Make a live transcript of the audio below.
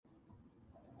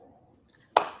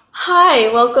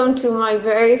Hi, welcome to my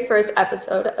very first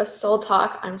episode of Soul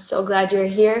Talk. I'm so glad you're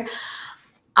here.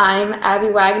 I'm Abby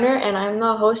Wagner, and I'm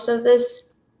the host of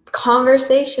this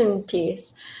conversation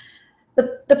piece.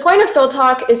 The point of Soul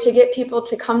Talk is to get people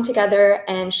to come together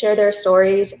and share their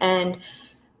stories, and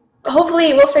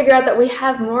hopefully we'll figure out that we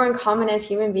have more in common as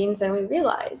human beings than we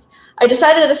realize. I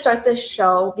decided to start this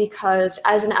show because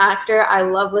as an actor, I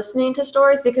love listening to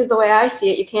stories because the way I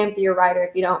see it, you can't be a writer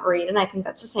if you don't read. And I think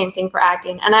that's the same thing for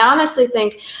acting. And I honestly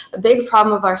think a big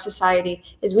problem of our society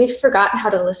is we've forgotten how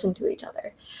to listen to each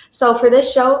other. So for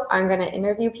this show, I'm going to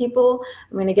interview people.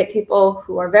 I'm going to get people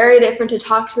who are very different to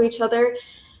talk to each other.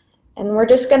 And we're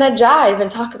just going to jive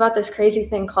and talk about this crazy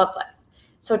thing called life.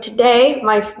 So today,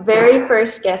 my very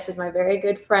first guest is my very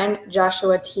good friend,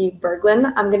 Joshua T.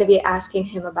 Berglund. I'm going to be asking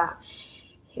him about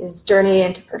his journey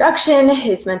into production,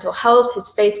 his mental health, his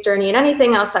faith journey, and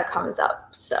anything else that comes up.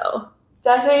 So,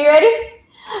 Joshua, you ready?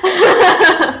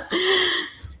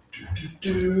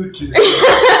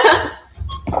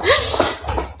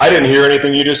 I didn't hear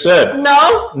anything you just said.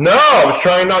 No? No, I was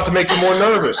trying not to make you more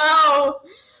nervous. Oh,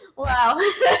 wow.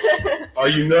 Are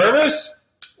you nervous?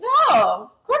 No.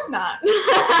 Of course not.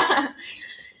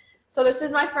 So this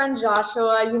is my friend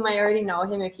Joshua. You might already know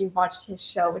him if you've watched his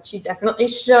show, which you definitely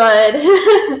should.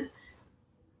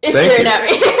 He's staring at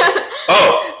me.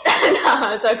 Oh.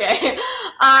 No, it's okay.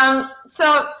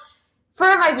 So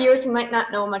for my viewers who might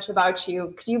not know much about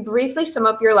you, could you briefly sum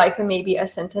up your life in maybe a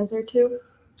sentence or two?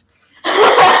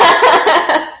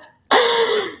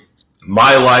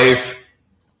 My life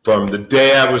from the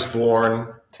day I was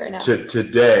born to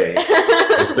today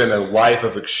has been a life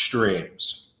of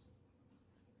extremes.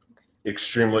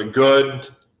 Extremely good,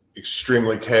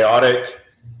 extremely chaotic,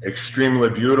 extremely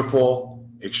beautiful,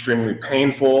 extremely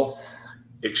painful,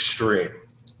 extreme.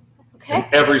 Okay. In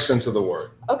every sense of the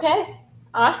word. Okay,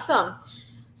 awesome.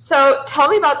 So tell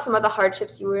me about some of the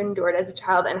hardships you endured as a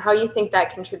child and how you think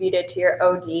that contributed to your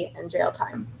OD and jail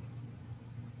time.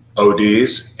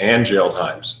 ODs and jail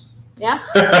times. Yeah?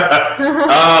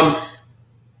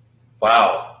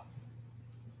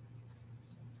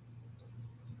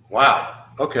 Wow.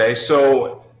 Okay.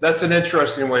 So that's an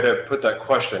interesting way to put that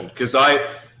question because I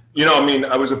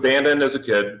was abandoned as a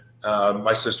kid.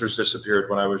 My sisters disappeared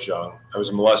when I was young. I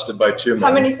was molested by two men.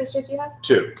 How many sisters do you have?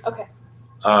 Two. Okay.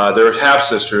 They're half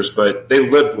sisters, but they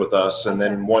lived with us and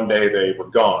then one day they were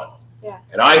gone. Yeah.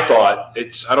 And I thought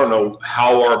I don't know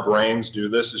how our brains do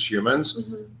this as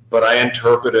humans, but I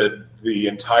interpreted the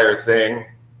entire thing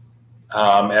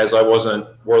as I wasn't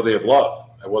worthy of love.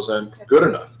 I wasn't good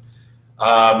enough.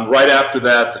 Right after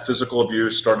that, the physical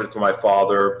abuse started from my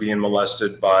father, being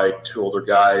molested by two older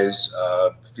guys,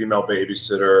 female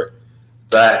babysitter.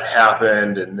 That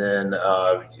happened, and then,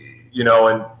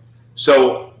 and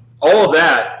so all of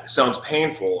that sounds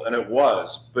painful, and it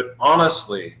was. But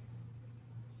honestly,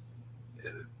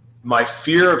 my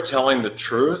fear of telling the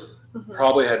truth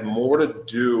probably had more to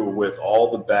do with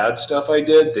all the bad stuff I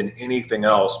did than anything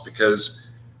else because,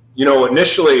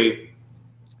 initially,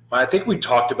 I think we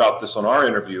talked about this on our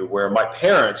interview where my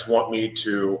parents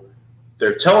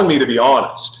they're telling me to be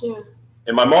honest. Yeah.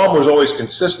 And my mom was always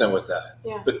consistent with that.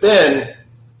 Yeah. But then,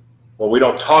 we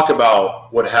don't talk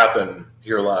about what happened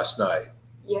here last night.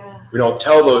 Yeah. We don't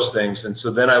tell those things. And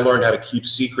so then I learned how to keep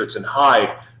secrets and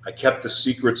hide. I kept the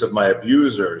secrets of my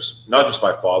abusers, not just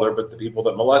my father, but the people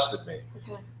that molested me.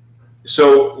 Okay.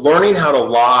 So learning how to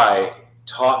lie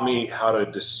taught me how to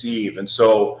deceive. And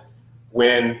so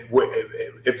when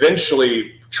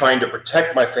eventually trying to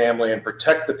protect my family and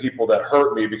protect the people that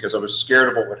hurt me because I was scared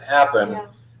of what would happen,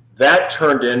 that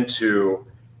turned into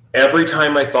every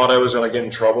time I thought I was going to get in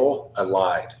trouble, I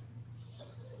lied.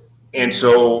 And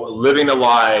so living a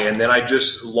lie, and then I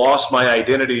just lost my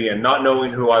identity and not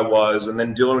knowing who I was, and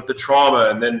then dealing with the trauma,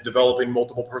 and then developing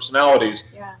multiple personalities.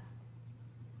 Yeah.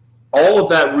 All of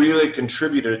that really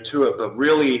contributed to it, but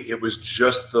really it was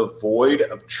just the void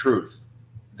of truth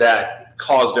that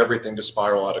caused everything to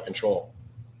spiral out of control.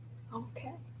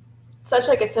 Okay. Such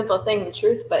like a simple thing, the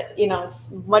truth, but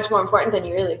it's much more important than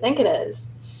you really think it is.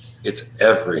 It's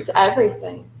everything. It's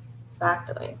everything.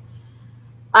 Exactly.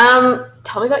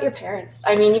 Tell me about your parents.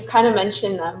 I mean, you've kind of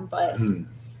mentioned them, but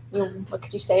what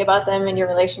could you say about them and your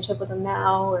relationship with them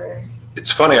now? Or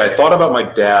it's funny. I thought about my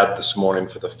dad this morning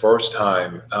for the first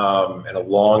time in a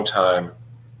long time,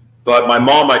 but my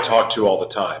mom I talk to all the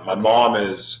time. My mom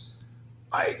is.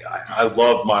 I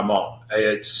love my mom.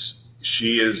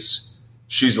 She's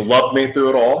loved me through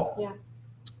it all. Yeah.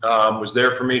 Was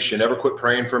there for me. She never quit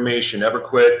praying for me. She never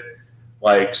quit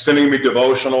sending me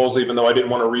devotionals, even though I didn't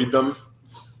want to read them.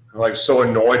 I'm so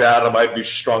annoyed at them. I'd be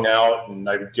strung out and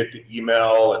I'd get the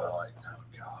email and I'm like, oh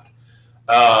God.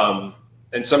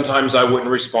 And sometimes I wouldn't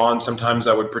respond. Sometimes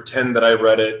I would pretend that I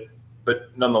read it,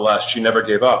 but nonetheless, she never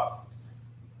gave up.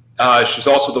 She's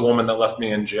also the woman that left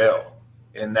me in jail,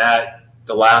 and that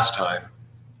the last time,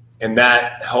 and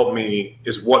that helped me,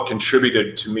 is what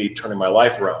contributed to me turning my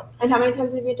life around. And how many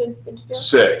times have you been to jail?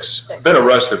 6. I've been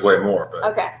arrested way more, but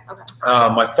okay.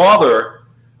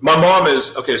 My mom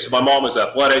is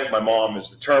athletic. My mom is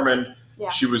determined. Yeah.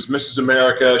 She was Mrs.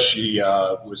 America. She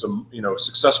was a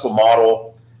successful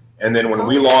model. And then when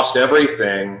we lost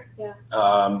everything,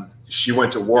 she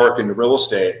went to work in real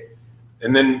estate.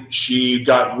 And then she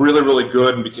got really, really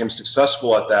good and became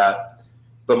successful at that.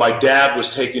 But my dad was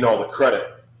taking all the credit.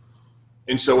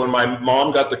 And so when my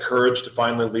mom got the courage to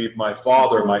finally leave my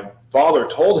father, my father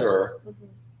told her,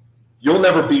 you'll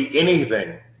never be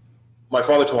anything. My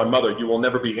father told my mother, you will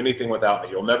never be anything without me.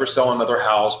 You'll never sell another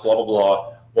house, blah, blah,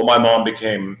 blah. Well, my mom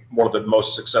became one of the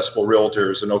most successful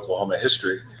realtors in Oklahoma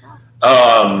history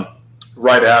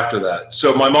right after that.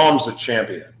 So my mom's a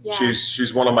champion. Yeah.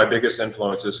 She's one of my biggest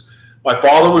influences. My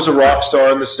father was a rock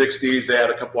star in the 60s. They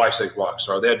had a couple, I say rock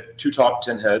star. They had 2 top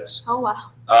 10 hits. Oh,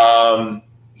 wow.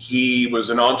 He was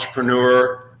an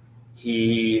entrepreneur.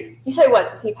 You say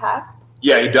what? Is he passed?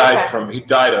 Yeah, he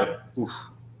died a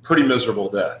pretty miserable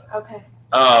death. Okay.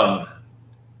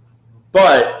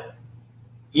 But,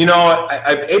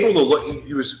 I'm able to look,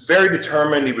 he was very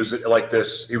determined. He was like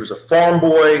this. He was a farm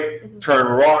boy, turned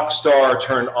rock star,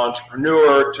 turned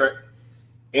entrepreneur,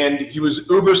 and he was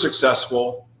uber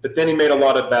successful, but then he made a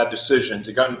lot of bad decisions.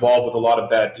 He got involved with a lot of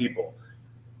bad people.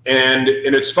 And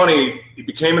it's funny, he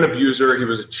became an abuser. He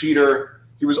was a cheater.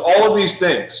 He was all of these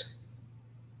things.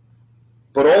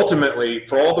 But ultimately,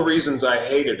 for all the reasons I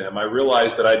hated him, I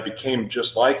realized that I became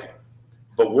just like him,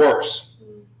 but worse.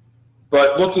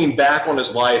 But looking back on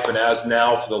his life, and as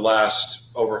now for the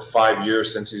last over 5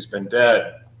 years since he's been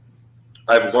dead,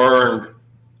 I've learned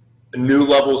new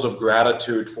levels of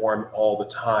gratitude for him all the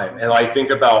time. And I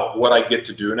think about what I get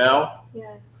to do now.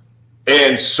 Yeah.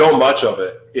 And so much of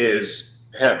it is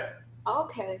him.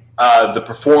 Okay. The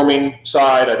performing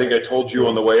side, I think I told you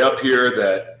on the way up here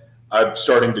that I'm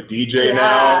starting to DJ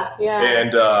now. Yeah.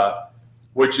 And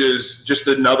which is just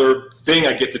another thing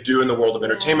I get to do in the world of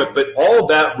entertainment. But all of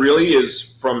that really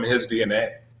is from his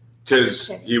DNA, because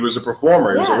he was a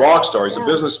performer. He was a rock star. He's a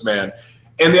businessman.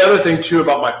 And the other thing, too,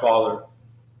 about my father,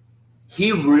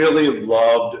 he really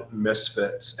loved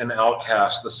misfits and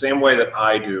outcasts the same way that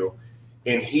I do.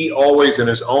 And he always, in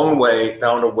his own way,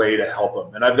 found a way to help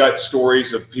them. And I've got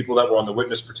stories of people that were on the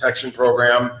witness protection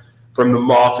program from the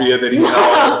mafia that he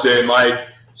helped, and like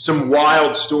some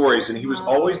wild stories. And he was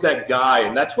always that guy.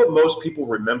 And that's what most people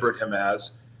remembered him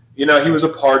as. He was a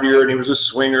partier and he was a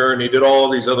swinger and he did all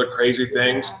of these other crazy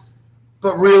things. Yeah.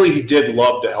 But really, he did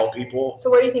love to help people. So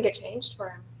where do you think it changed for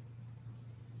him?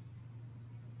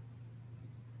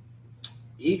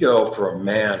 Ego for a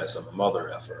man is a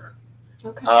mother effer.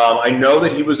 Okay. I know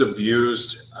that he was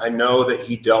abused. I know that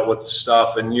he dealt with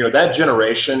stuff. And, that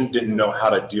generation didn't know how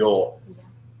to deal,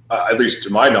 at least to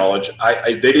my knowledge.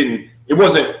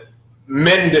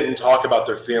 Men didn't talk about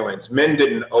their feelings. Men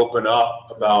didn't open up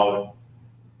about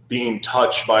being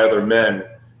touched by other men.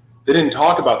 They didn't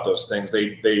talk about those things.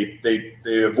 They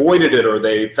avoided it, or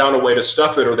they found a way to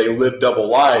stuff it, or they lived double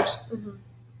lives. Mm-hmm.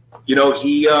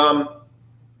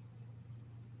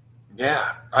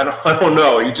 I don't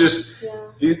know.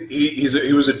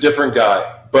 He was a different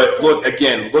guy. But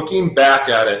looking back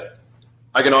at it,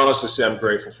 I can honestly say I'm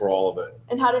grateful for all of it.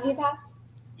 And how did he pass?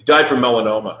 He died from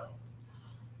melanoma.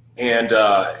 And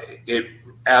he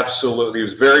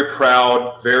was very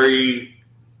proud, very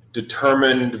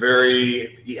determined,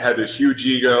 he had a huge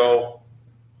ego,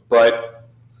 but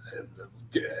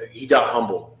he got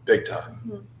humbled big time.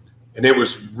 Mm-hmm. And it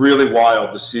was really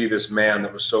wild to see this man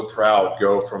that was so proud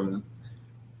go from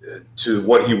to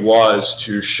what he was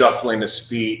to shuffling his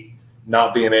feet,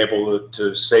 not being able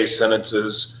to say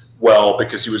sentences well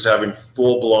because he was having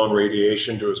full-blown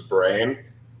radiation to his brain,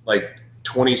 like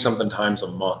 20-something times a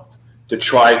month, to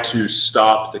try to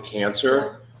stop the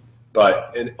cancer,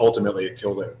 but ultimately it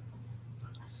killed him.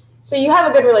 So you have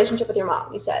a good relationship with your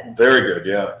mom, you said. Very good,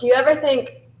 yeah. Do you ever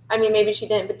think, maybe she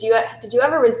didn't, but did you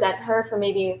ever resent her for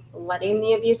maybe letting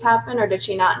the abuse happen, or did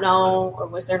she not know, or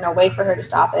was there no way for her to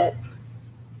stop it?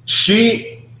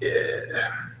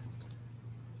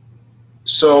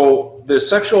 So the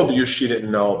sexual abuse she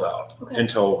didn't know about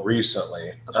until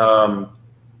recently. Okay.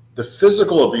 The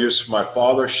physical abuse from my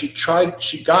father, she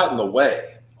got in the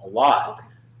way a lot. Okay.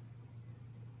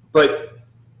 But,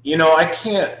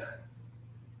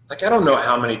 I don't know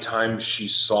how many times she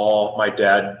saw my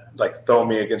dad throw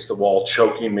me against the wall,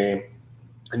 choking me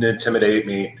and intimidate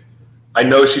me. I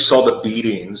know she saw the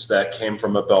beatings that came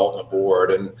from a belt and a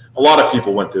board, and a lot of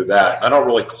people went through that. I don't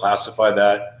really classify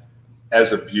that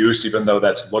as abuse, even though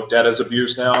that's looked at as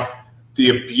abuse now. The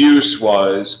abuse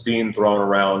was being thrown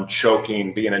around,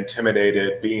 choking, being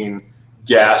intimidated, being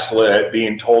gaslit,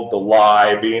 being told to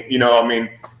lie,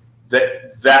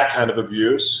 that kind of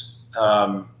abuse.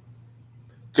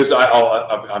 Because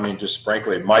I mean, just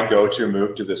frankly, my go-to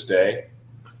move to this day,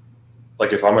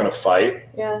 like if I'm going to fight,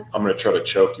 I'm going to try to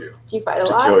choke you. Do you fight a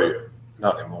to lot? kill you.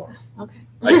 Not anymore. Okay.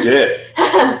 I did.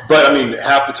 But I mean,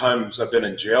 half the times I've been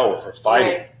in jail for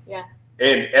fighting. Right. Yeah.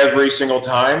 And every single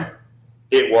time,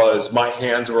 it was my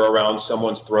hands were around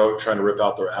someone's throat trying to rip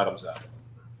out their Adam's apple.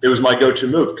 It was my go-to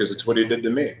move because it's what he did to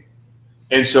me.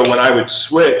 And so when I would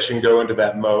switch and go into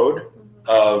that mode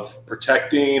of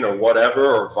protecting or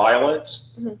whatever, or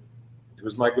violence, it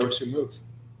was my go-to move.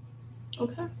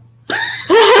 Okay.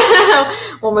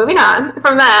 Well, moving on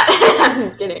from that, I'm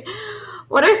just kidding.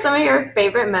 What are some of your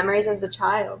favorite memories as a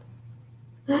child?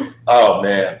 Oh,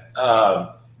 man.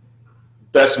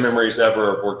 Best memories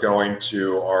ever were going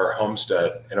to our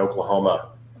homestead in Oklahoma.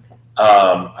 Okay.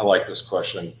 I like this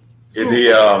question.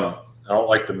 I don't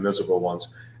like the miserable ones.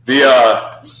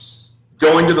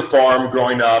 Going to the farm,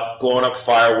 growing up, blowing up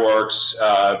fireworks,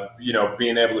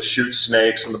 being able to shoot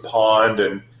snakes in the pond.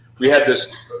 And we had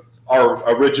our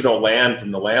original land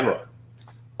from the land run.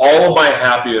 All of my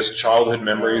happiest childhood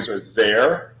memories are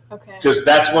there. Okay. Because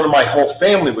that's when my whole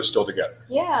family was still together.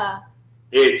 Yeah.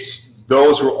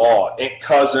 Those were all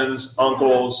cousins,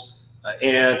 uncles,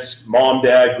 aunts, mom,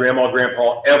 dad, grandma,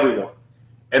 grandpa, everyone.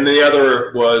 And the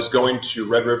other was going to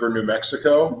Red River, New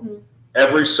Mexico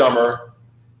every summer,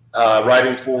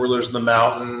 riding four-wheelers in the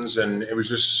mountains, and it was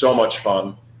just so much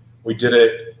fun. We did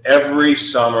it every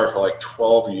summer for like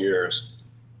 12 years.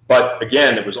 But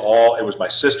again, it was my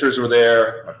sisters were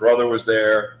there, my brother was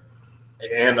there,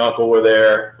 aunt and uncle were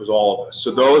there. It was all of us.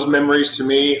 So those memories to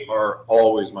me are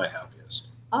always my happiest.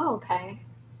 Oh, okay.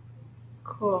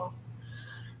 Cool.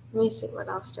 Let me see, what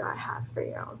else do I have for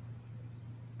you?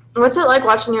 What's it like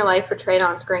watching your life portrayed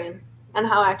on screen? And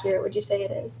how accurate would you say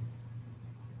it is?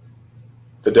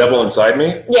 The devil inside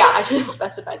me? Yeah, I should have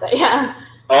specified that, yeah.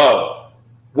 Oh,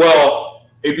 well,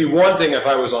 it'd be one thing if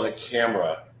I was on a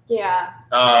camera. Yeah.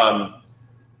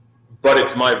 But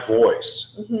it's my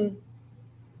voice.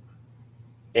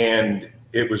 And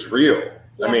it was real.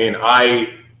 Yeah. I mean,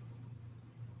 I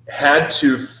had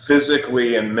to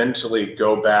physically and mentally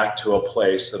go back to a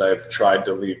place that I've tried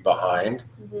to leave behind.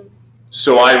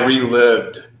 So I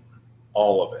relived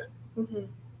all of it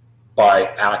by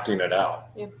acting it out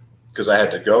because I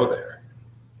had to go there.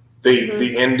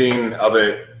 The ending of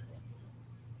it,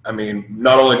 I mean,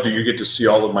 not only do you get to see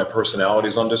all of my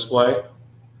personalities on display,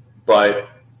 but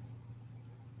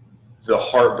the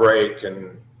heartbreak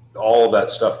and all of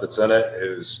that stuff that's in it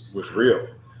was real.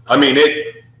 I mean,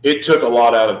 it took a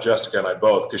lot out of Jessica and I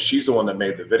both because she's the one that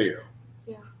made the video.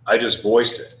 Yeah. I just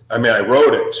voiced it. I mean, I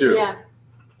wrote it too. Yeah.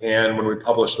 And when we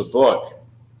published the book,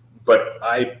 but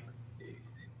I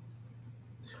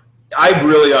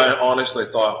honestly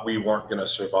thought we weren't going to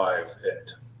survive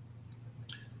it.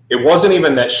 It wasn't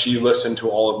even that she listened to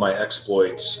all of my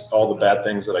exploits, all the bad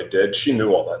things that I did. She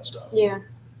knew all that stuff. Yeah.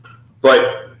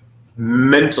 But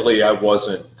mentally, I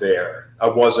wasn't there. I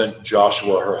wasn't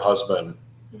Joshua, her husband.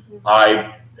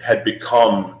 I had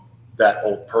become that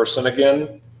old person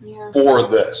again for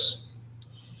this.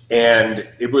 And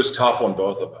it was tough on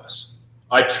both of us.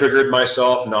 I triggered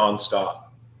myself nonstop.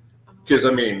 Because,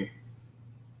 I mean,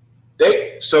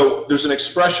 so there's an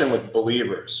expression with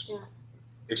believers,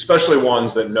 especially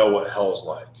ones that know what hell's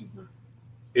like,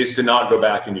 is to not go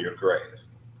back into your grave.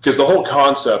 Because the whole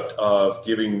concept of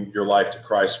giving your life to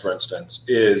Christ, for instance,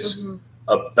 is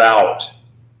about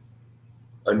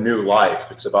a new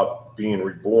life. It's about being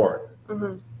reborn.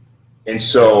 And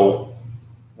so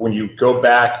when you go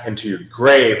back into your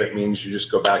grave, it means you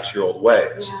just go back to your old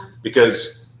ways.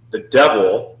 Because the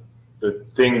devil, the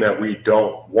thing that we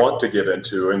don't want to give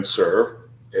into and serve,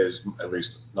 is at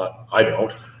least not I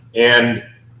don't. And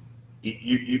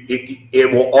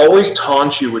it will always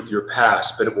taunt you with your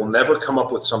past, but it will never come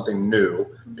up with something new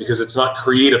because it's not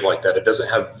creative like that. It doesn't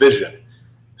have vision.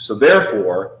 So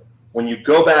therefore, when you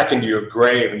go back into your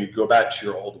grave and you go back to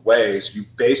your old ways, you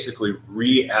basically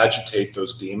re-agitate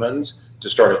those demons to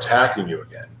start attacking you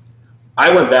again.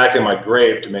 I went back in my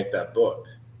grave to make that book,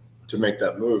 to make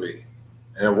that movie,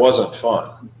 and it wasn't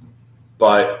fun.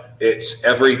 But it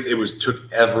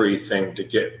took everything to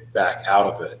get back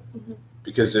out of it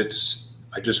because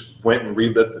I just went and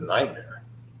relived the nightmare.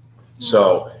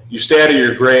 So you stay out of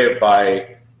your grave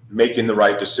by making the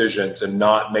right decisions and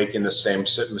not making the same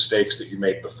mistakes that you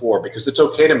made before, because it's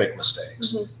okay to make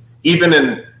mistakes. Even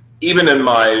in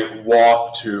my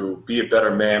walk to be a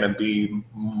better man and be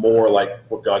more like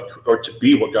what God, or to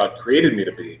be what God created me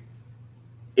to be,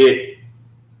 you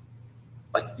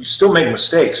still make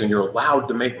mistakes, and you're allowed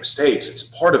to make mistakes. It's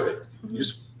part of it. You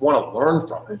just want to learn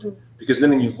from it, because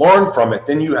then when you learn from it,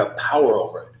 then you have power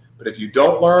over it. But if you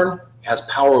don't learn, it has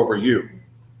power over you.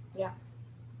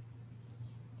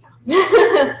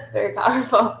 Very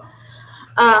powerful.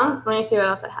 Let me see what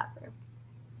else I have here.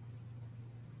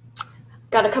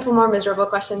 Got a couple more miserable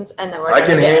questions, and then we're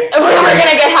gonna get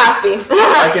happy.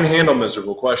 I can handle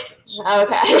miserable questions.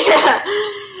 Okay.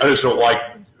 I just don't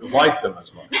like them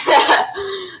as much.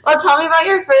 Well, tell me about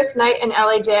your first night in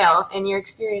LA jail and your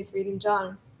experience reading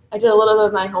John. I did a little bit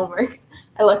of my homework.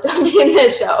 I looked up in the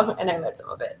show, and I read some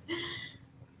of it.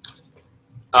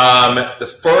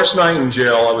 The first night in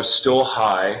jail, I was still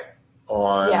high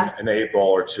on an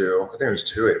 8-ball or 2. I think it was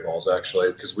 2 8-balls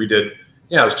actually, because it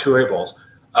was 2 8-balls.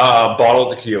 Bottle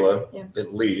of tequila,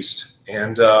 at least.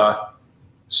 And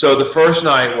so the first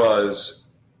night I was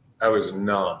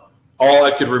numb. All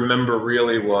I could remember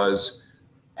really was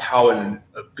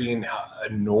being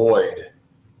annoyed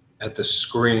at the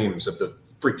screams of the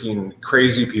freaking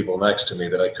crazy people next to me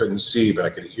that I couldn't see, but I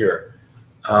could hear.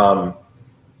 The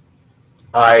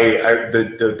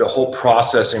whole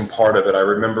processing part of it, I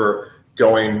remember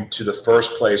going to the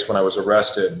first place when I was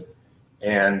arrested,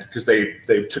 and because they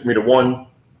took me to one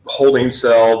holding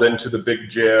cell, then to the big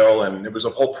jail, and it was a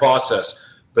whole process.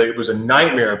 But it was a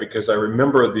nightmare, because I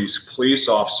remember these police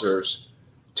officers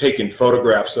taking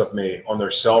photographs of me on their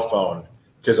cell phone,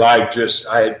 because I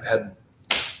had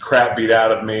crap beat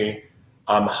out of me.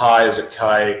 I'm high as a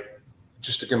kite,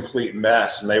 just a complete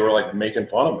mess, and they were like making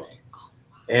fun of me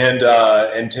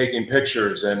and taking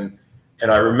pictures. And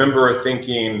I remember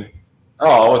thinking,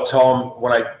 oh, I'll tell them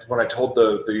when I told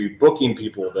the booking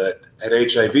people that had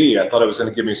HIV, I thought it was going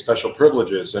to give me special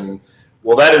privileges. And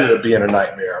well, that ended up being a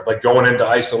nightmare, like going into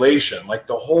isolation, like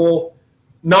the whole,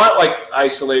 not like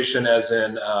isolation as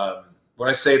in, when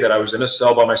I say that I was in a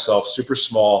cell by myself, super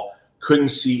small, couldn't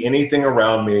see anything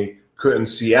around me, couldn't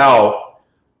see out.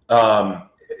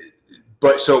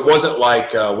 But so it wasn't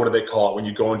like, what do they call it when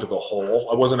you go into the hole?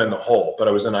 I wasn't in the hole, but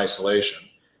I was in isolation.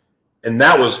 And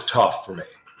that was tough for me,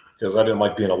 because I didn't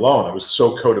like being alone. I was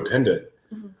so codependent.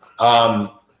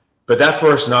 But that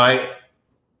first night,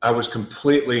 I was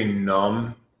completely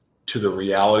numb to the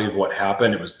reality of what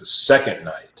happened. It was the second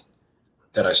night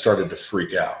that I started to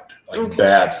freak out,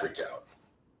 bad freak out.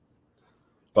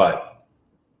 But,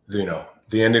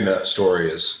 the ending of that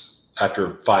story is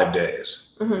after 5 days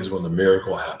is when the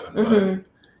miracle happened. But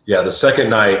yeah, the second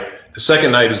night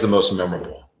is the most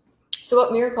memorable. So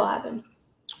what miracle happened?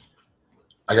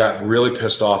 I got really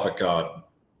pissed off at God.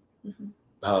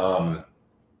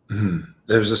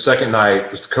 There was the second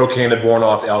night, the cocaine had worn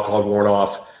off, the alcohol had worn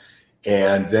off,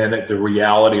 and then the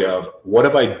reality of, what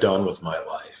have I done with my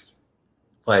life?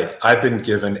 Like, I've been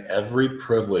given every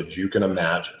privilege you can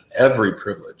imagine, every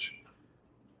privilege.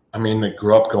 I mean, I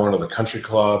grew up going to the country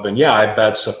club, and I had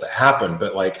bad stuff that happened,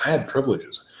 but I had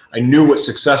privileges. I knew what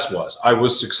success was. I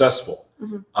was successful.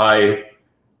 I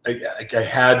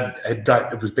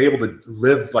was able to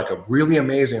live like a really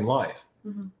amazing life,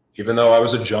 even though I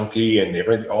was a junkie and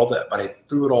everything, all that. But I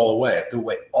threw it all away. I threw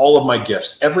away all of my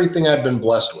gifts, everything I'd been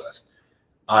blessed with.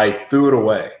 I threw it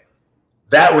away.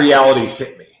 That reality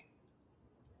hit me.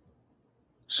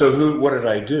 So what did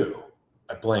I do?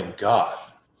 I blamed God.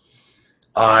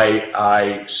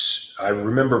 I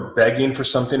remember begging for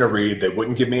something to read. They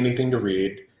wouldn't give me anything to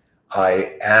read.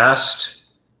 I asked.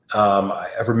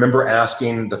 I remember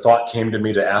asking. The thought came to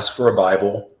me to ask for a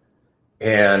Bible,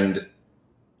 and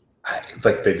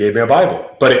they gave me a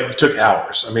Bible, but it took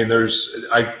hours. I mean,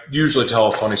 I usually tell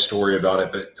a funny story about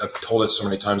it, but I've told it so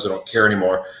many times I don't care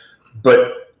anymore.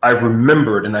 But I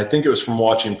remembered, and I think it was from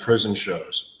watching prison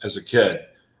shows as a kid,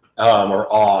 or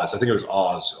Oz. I think it was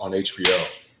Oz on HBO.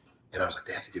 And I was like,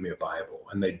 they have to give me a Bible.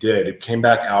 And they did. It came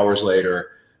back hours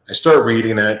later. I started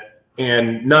reading it,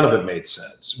 and none of it made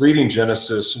sense. Reading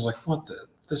Genesis, I'm like,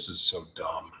 this is so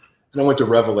dumb. And I went to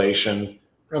Revelation.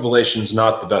 Revelation's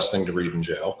not the best thing to read in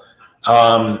jail.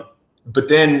 But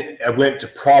then I went to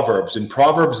Proverbs, and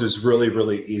Proverbs is really,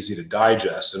 really easy to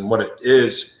digest. And what it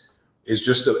is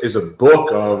just a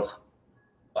book of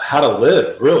how to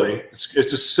live, really.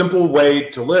 It's a simple way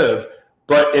to live.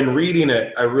 But in reading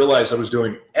it, I realized I was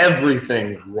doing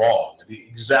everything wrong, the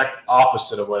exact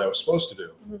opposite of what I was supposed to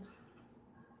do.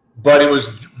 But it was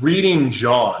reading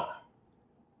John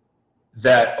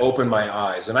that opened my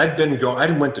eyes. And I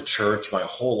went to church my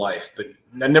whole life, but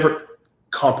I never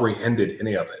comprehended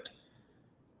any of it.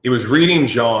 It was reading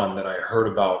John that I heard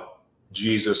about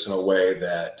Jesus in a way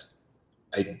that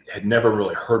I had never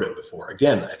really heard it before.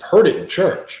 Again, I've heard it in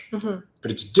church,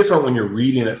 but it's different when you're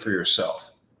reading it for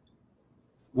yourself.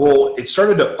 Well, it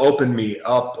started to open me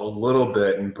up a little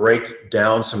bit and break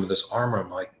down some of this armor.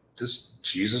 I'm like, this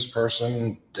Jesus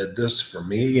person did this for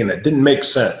me, and it didn't make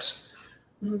sense.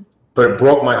 But it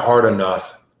broke my heart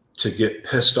enough to get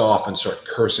pissed off and start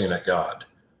cursing at God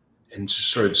and just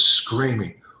started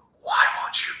screaming, why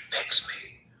won't you fix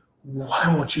me?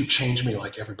 Why won't you change me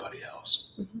like everybody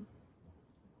else?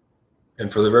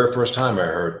 And for the very first time I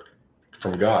heard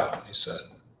from God, he said,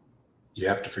 you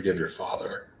have to forgive your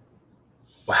father.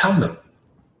 Well, how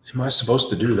am I supposed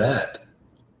to do that?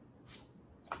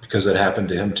 Because it happened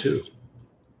to him too.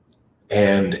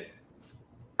 And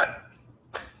I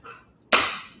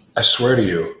swear to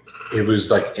you, it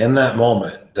was like in that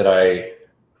moment that I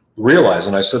realized,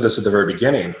 and I said this at the very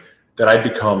beginning, that I'd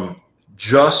become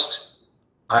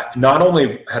not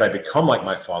only had I become like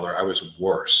my father, I was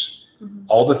worse.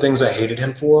 All the things I hated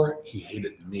him for, he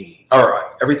hated me.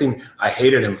 Or everything I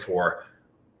hated him for,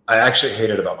 I actually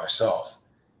hated about myself.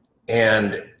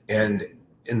 And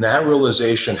that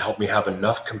realization helped me have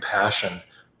enough compassion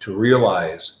to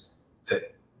realize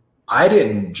that I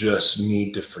didn't just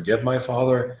need to forgive my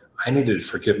father, I needed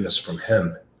forgiveness from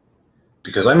him.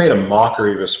 Because I made a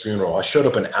mockery of his funeral. I showed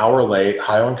up an hour late,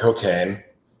 high on cocaine,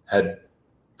 had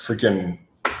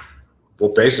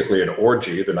basically an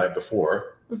orgy the night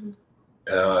before.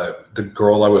 The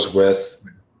girl I was with,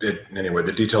 anyway,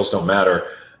 the details don't matter.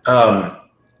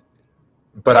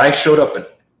 But I showed up and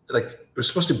it was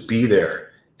supposed to be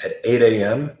there at 8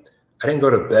 a.m. I didn't go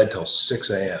to bed till 6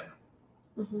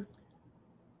 a.m.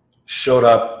 Showed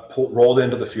up, rolled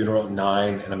into the funeral at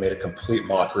 9, and I made a complete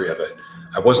mockery of it.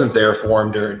 I wasn't there for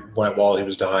him while he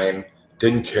was dying.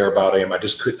 Didn't care about him.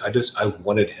 I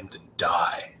wanted him to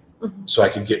die so I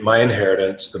could get my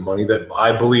inheritance, the money that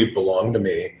I believed belonged to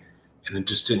me, and I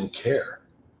just didn't care.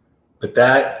 But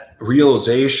that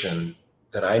realization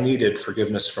that I needed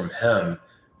forgiveness from him,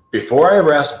 before I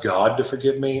ever asked God to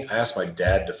forgive me, I asked my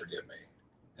dad to forgive me.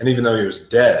 And even though he was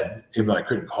dead, even though I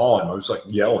couldn't call him, I was like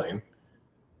yelling,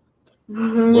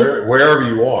 wherever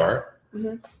you are.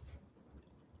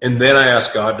 And then I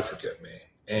asked God to forgive me.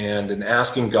 And in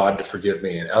asking God to forgive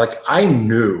me, and I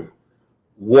knew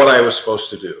what I was supposed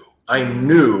to do. I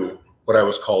knew what I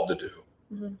was called to do.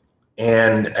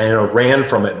 And I ran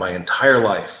from it my entire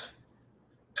life.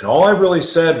 And all I really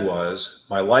said was,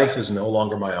 my life is no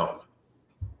longer my own.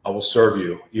 I will serve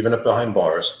you, even if behind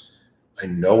bars. I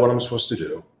know what I'm supposed to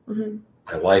do.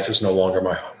 My life is no longer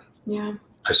my own. Yeah.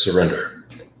 I surrender.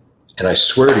 And I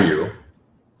swear to you,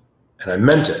 and I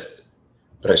meant it,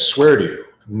 but I swear to you,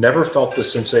 I've never felt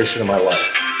this sensation in my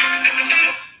life.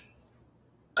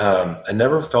 I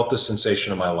never felt this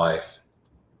sensation in my life,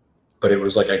 but it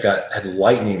was like I had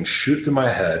lightning shoot through my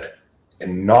head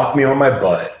and knock me on my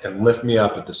butt and lift me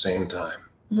up at the same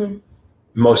time.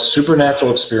 Most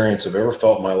supernatural experience I've ever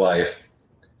felt in my life.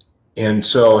 And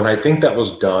I think that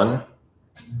was done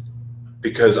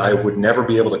because I would never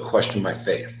be able to question my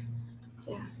faith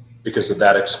because of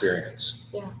that experience.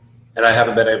 And I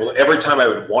haven't been able to. Every time I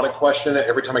would want to question it,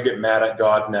 every time I get mad at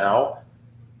God now,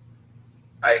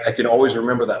 I can always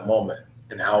remember that moment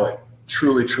and how it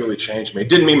truly, truly changed me. It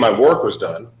didn't mean my work was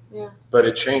done, but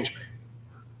it changed me.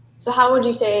 So how would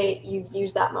you say you've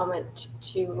used that moment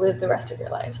to live the rest of your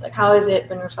life? How has it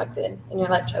been reflected in your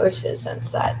life choices since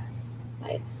that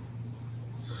night?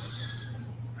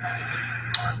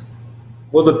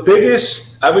 Well,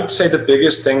 I would say the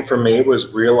biggest thing for me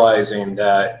was realizing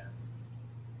that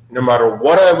no matter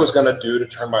what I was going to do to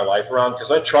turn my life around, because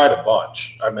I tried a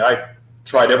bunch. I mean, I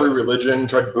tried every religion,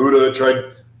 tried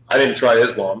Buddha, I didn't try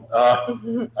Islam.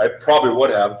 I probably would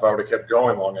have if I would have kept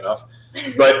going long enough.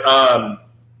 But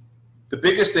the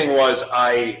biggest thing was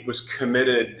I was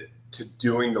committed to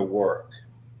doing the work.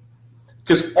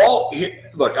 Because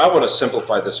look, I want to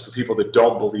simplify this for people that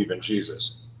don't believe in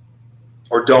Jesus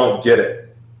or don't get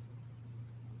it.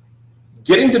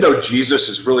 Getting to know Jesus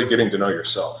is really getting to know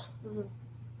yourself.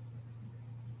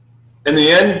 In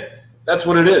the end, that's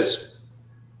what it is.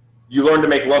 You learn to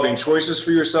make loving choices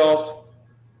for yourself.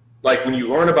 Like when you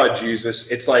learn about Jesus,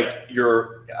 it's like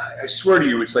I swear to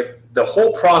you, it's like the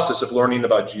whole process of learning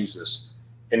about Jesus.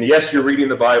 And yes, you're reading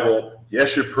the Bible.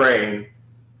 Yes, you're praying.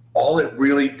 All it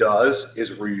really does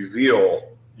is reveal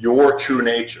your true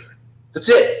nature. That's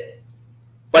it.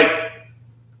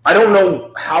 I don't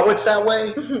know how it's that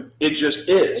way. It just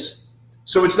is.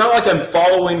 So it's not like I'm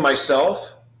following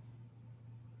myself,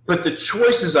 but the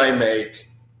choices I make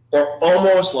are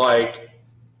almost like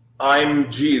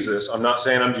I'm Jesus. I'm not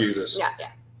saying I'm Jesus. Yeah.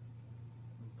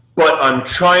 But I'm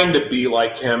trying to be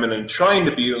like him, and in trying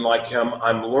to be like him,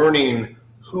 I'm learning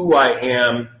who I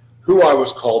am, who I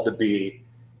was called to be.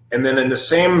 And then in the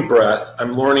same breath,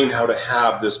 I'm learning how to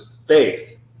have this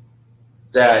faith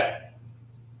that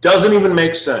doesn't even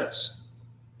make sense.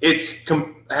 It's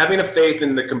having a faith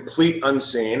in the complete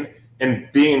unseen and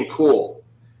being cool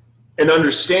and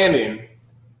understanding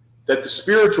that the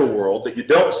spiritual world that you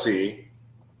don't see,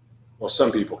 well,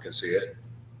 some people can see it,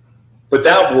 but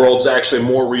that world's actually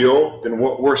more real than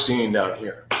what we're seeing down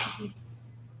here.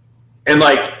 And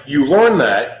like, you learn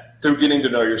that through getting to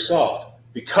know yourself,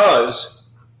 because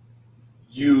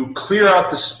you clear out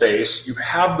the space, you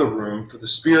have the room for the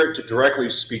Spirit to directly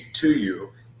speak to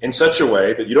you in such a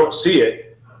way that you don't see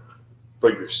it,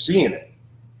 but you're seeing it.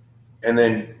 And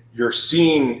then you're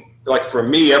seeing, like for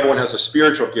me, everyone has a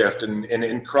spiritual gift, and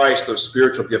in Christ, those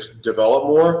spiritual gifts develop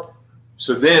more.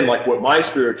 So then, like what my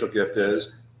spiritual gift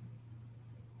is,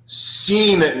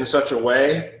 seeing it in such a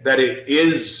way that it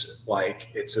is like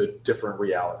it's a different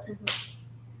reality.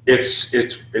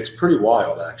 It's pretty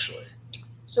wild, actually.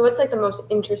 So what's like the most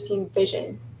interesting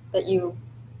vision that you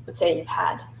would say you've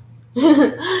had?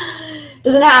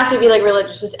 Doesn't have to be like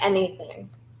religious, just anything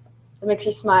that makes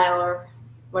you smile or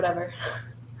whatever.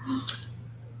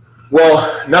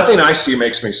 Well, nothing I see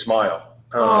makes me smile.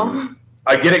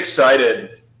 I get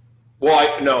excited.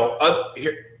 Well,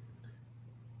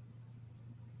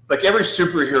 like every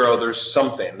superhero, there's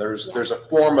something. There's a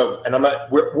form of, and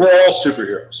we're all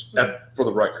superheroes, for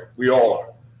the record. We all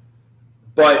are.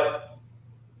 But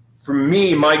for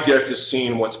me, my gift is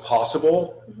seeing what's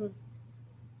possible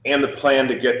and the plan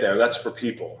to get there. That's for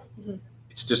people.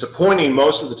 It's disappointing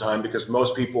most of the time because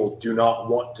most people do not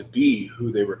want to be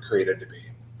who they were created to be.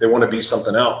 They want to be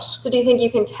something else. So do you think you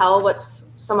can tell what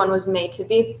someone was made to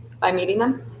be by meeting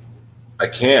them? I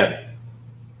can.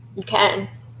 You can?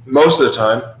 Most of the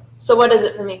time. So what is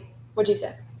it for me? What'd you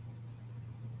say?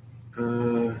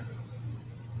 Let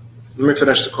me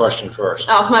finish the question first.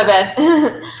 Oh, my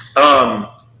bad.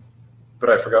 But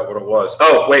I forgot what it was.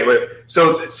 Oh, wait.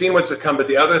 So seeing what's to come, but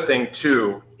the other thing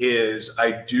too is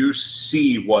I do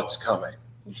see what's coming.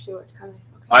 You see what's coming.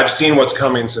 Okay. I've seen what's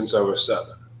coming since I was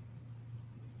 7.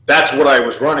 That's what I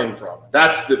was running from.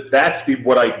 That's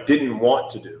what I didn't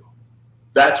want to do.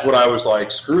 That's what I was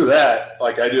like, screw that.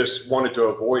 Like, I just wanted to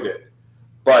avoid it.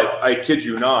 But I kid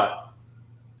you not,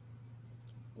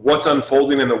 what's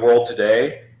unfolding in the world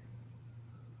today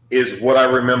is what I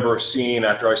remember seeing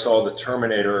after I saw the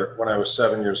Terminator when I was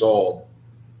 7 years old,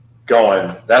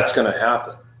 going, that's going to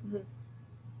happen.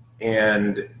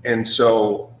 And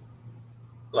so,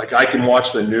 like, I can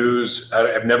watch the news.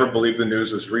 I've never believed the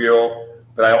news was real,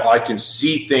 but I can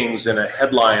see things in a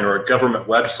headline or a government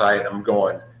website. I'm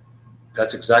going,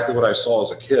 that's exactly what I saw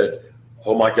as a kid.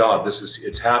 Oh my God,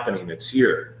 it's happening. It's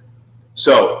here.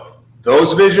 So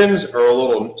those visions are a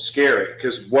little scary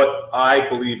because what I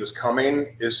believe is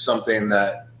coming is something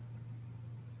that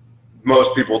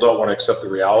most people don't want to accept the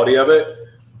reality of it.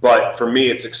 But for me,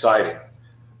 it's exciting.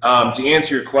 To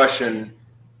answer your question,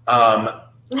 I've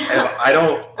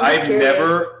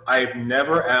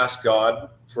never asked God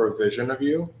for a vision of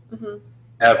you,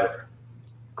 ever.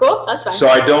 Cool, that's fine. So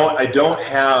I don't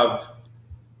have.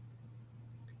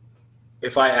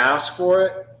 If I ask for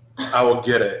it, I will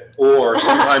get it. Or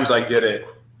sometimes I get it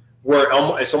where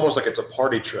it's almost like it's a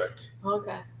party trick.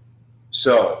 Okay.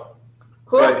 So,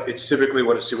 cool. But it's typically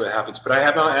see what happens. But I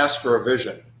have not asked for a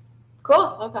vision.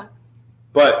 Cool, okay.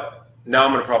 But now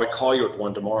I'm going to probably call you with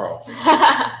one tomorrow.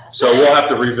 So we'll have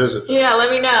to revisit this. Yeah,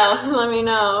 let me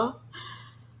know.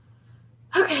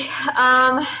 Okay,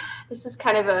 this is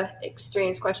kind of a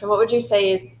extremes question. What would you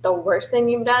say is the worst thing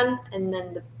you've done and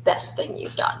then the best thing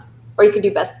you've done? Or you could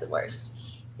do best and worst.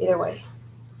 Either way.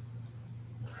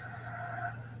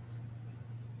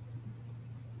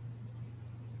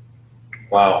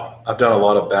 Wow, I've done a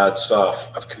lot of bad stuff.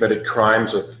 I've committed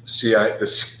crimes with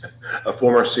a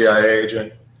former CIA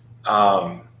agent.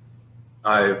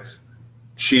 I've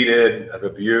cheated. I've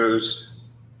abused.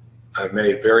 I've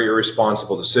made very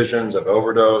irresponsible decisions. I've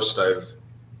overdosed.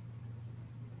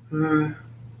 You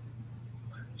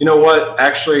know what?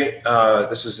 Actually,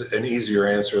 this is an easier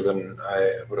answer than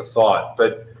I would have thought.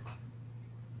 But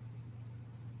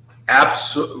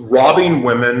robbing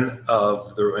women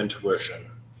of their intuition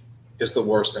is the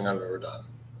worst thing I've ever done.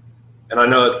 And I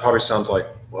know that probably sounds like,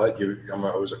 what?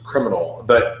 I was a criminal.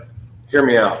 But hear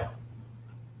me out.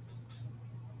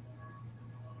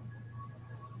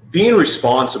 Being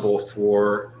responsible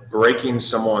for breaking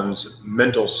someone's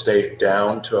mental state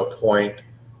down to a point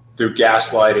through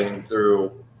gaslighting,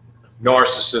 through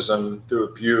narcissism, through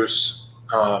abuse,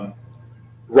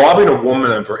 robbing a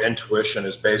woman of her intuition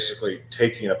is basically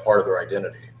taking a part of their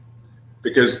identity,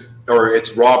 or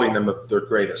it's robbing them of their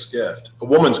greatest gift. A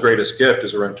woman's greatest gift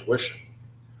is her intuition.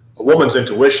 A woman's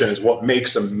intuition is what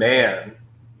makes a man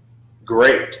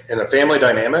great. In a family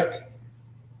dynamic,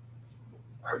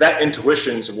 that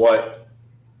intuition is what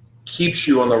keeps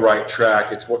you on the right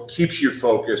track. It's what keeps you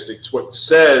focused. It's what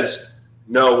says,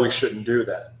 no, we shouldn't do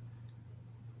that.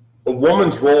 A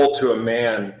woman's role to a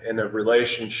man in a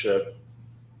relationship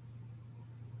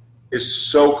is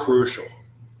so crucial,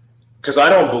 because I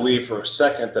don't believe for a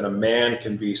second that a man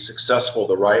can be successful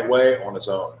the right way on his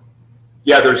own.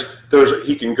 Yeah,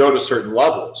 he can go to certain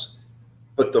levels,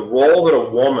 but the role that a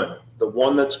woman, the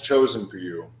one that's chosen for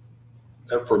you,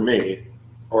 for me,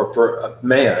 or for a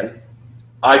man,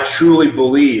 I truly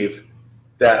believe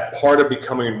that part of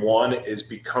becoming one is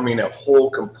becoming a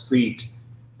whole, complete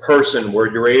person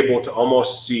where you're able to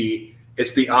almost see,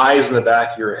 it's the eyes in the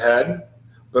back of your head,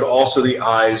 but also the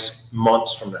eyes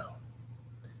months from now.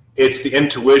 It's the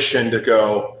intuition to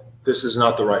go, this is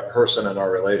not the right person in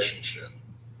our relationship.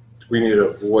 We need to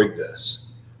avoid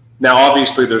this. Now,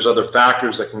 obviously, there's other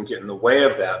factors that can get in the way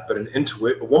of that, but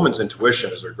a woman's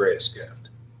intuition is her greatest gift,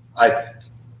 I think.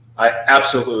 I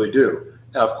absolutely do.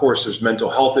 Now, of course, there's mental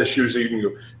health issues that you can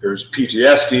go, there's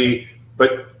PTSD,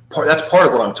 but that's part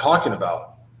of what I'm talking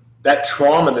about. That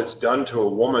trauma that's done to a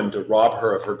woman to rob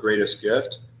her of her greatest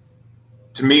gift,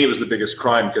 to me, it was the biggest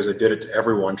crime, because I did it to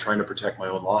everyone trying to protect my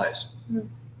own lives. Mm-hmm.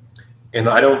 And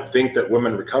I don't think that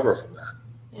women recover from that.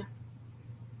 Yeah.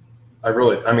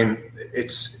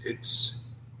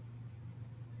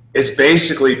 It's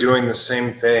basically doing the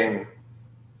same thing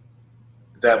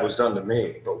that was done to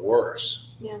me, but worse.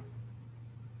 Yeah.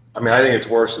 I mean, I think it's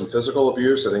worse than physical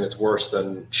abuse. I think it's worse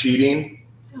than cheating.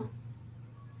 Yeah.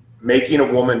 Making a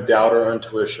woman doubt her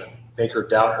intuition, make her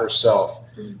doubt herself,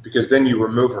 because then you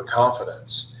remove her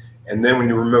confidence. And then when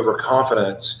you remove her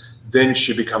confidence, then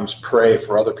she becomes prey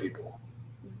for other people.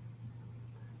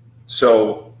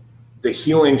 So the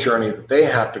healing journey that they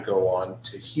have to go on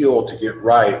to heal, to get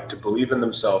right, to believe in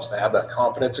themselves, to have that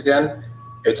confidence again,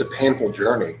 it's a painful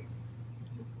journey.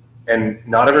 And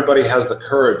not everybody has the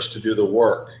courage to do the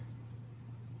work.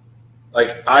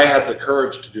 Like, I had the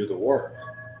courage to do the work.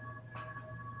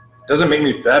 Doesn't make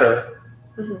me better.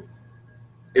 Mm-hmm.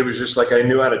 It was just like I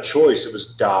knew I had a choice. It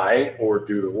was die or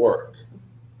do the work.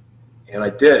 And I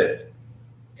did.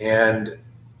 And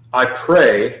I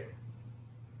pray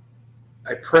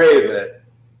that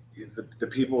the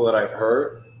people that I've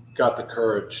hurt got the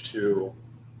courage to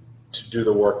do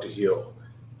the work to heal.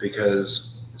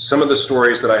 Because some of the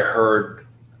stories that I heard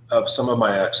of some of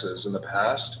my exes in the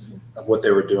past, of what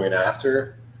they were doing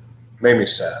after, made me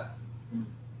sad.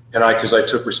 And because I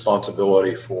took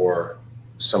responsibility for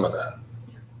some of that.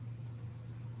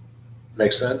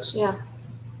 Make sense? Yeah.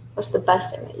 What's the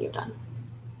best thing that you've done?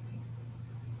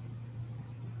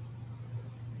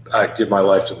 I give my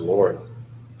life to the Lord,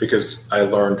 because I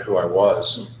learned who I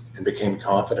was and became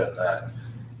confident in that.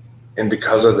 And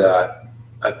because of that,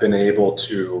 I've been able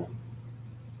to,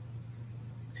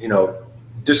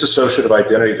 dissociative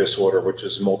identity disorder, which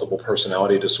is multiple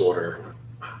personality disorder.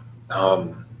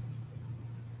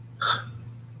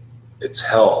 It's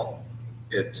hell.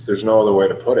 There's no other way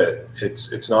to put it.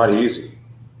 It's not easy.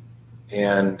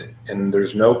 And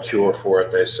there's no cure for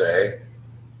it, they say.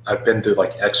 I've been through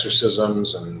like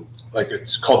exorcisms and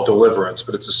it's called deliverance,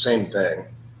 but it's the same thing.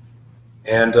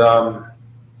 And,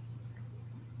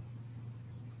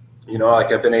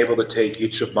 I've been able to take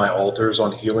each of my altars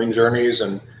on healing journeys,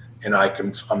 and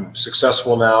I'm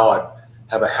successful now. I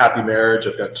have a happy marriage.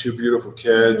 I've got 2 beautiful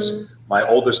kids. Mm-hmm. My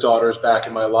oldest daughter's back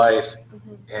in my life.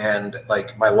 And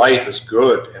my life is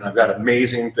good, and I've got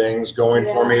amazing things going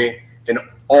for me in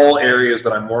all areas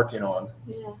that I'm working on.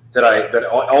 Yeah. That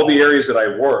all the areas that I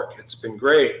work, it's been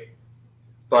great.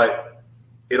 But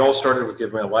it all started with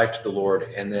giving my life to the Lord,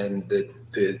 and then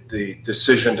the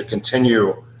decision to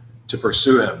continue to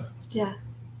pursue Him. Yeah.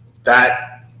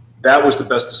 That was the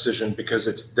best decision, because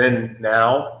it's then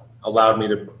now allowed me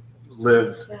to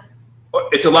live. Yeah.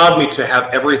 It's allowed me to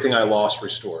have everything I lost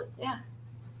restored. Yeah.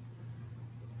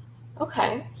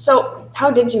 Okay. So how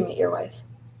did you meet your wife?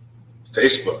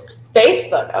 Facebook.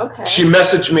 Okay. She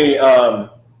messaged me. I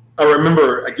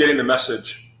remember getting the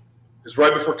message. It was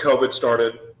right before COVID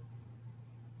started.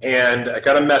 And I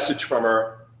got a message from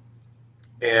her.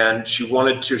 And she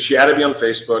added me on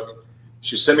Facebook.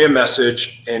 She sent me a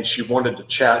message, and she wanted to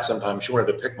chat sometime. She wanted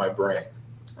to pick my brain.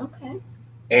 Okay.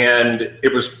 And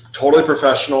it was totally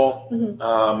professional.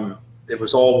 Mm-hmm. It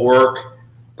was all work.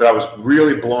 But I was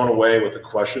really blown away with the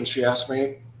questions she asked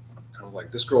me. I was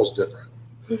like, this girl's different.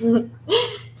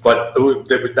 But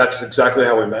that's exactly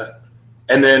how we met.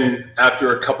 And then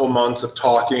after a couple months of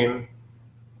talking,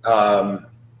 I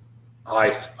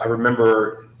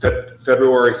remember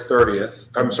February 30th.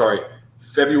 I'm sorry,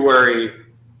 February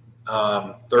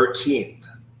 13th.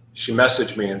 She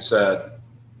messaged me and said,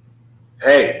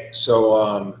 "Hey,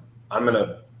 so I'm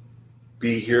gonna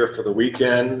be here for the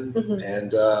weekend,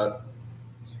 and you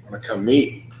want to come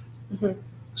meet?"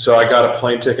 So I got a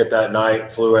plane ticket that night,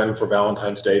 flew in for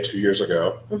Valentine's Day 2 years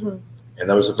ago, and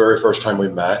that was the very first time we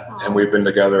met, and we've been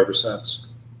together ever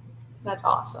since. That's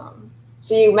awesome.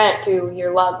 So you met through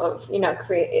your love of,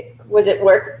 was it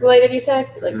work related, you said?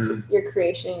 Like your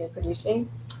creation, your producing?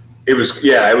 It was,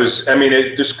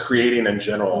 just creating in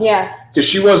general. Yeah. Because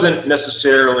she wasn't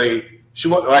necessarily, she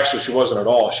wasn't at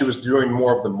all. She was doing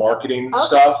more of the marketing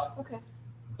stuff. Okay.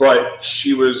 But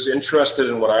she was interested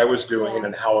in what I was doing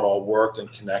and how it all worked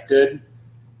and connected.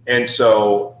 And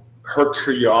so her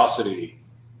curiosity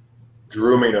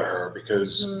drew me to her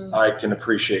because I can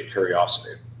appreciate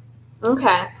curiosity.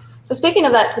 Okay. So speaking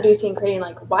of that producing and creating,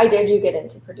 like, why did you get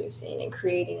into producing and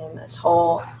creating in this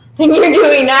whole thing you're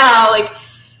doing now? Like,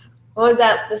 what was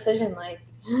that decision like?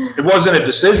 It wasn't a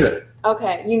decision.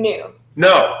 Okay. You knew?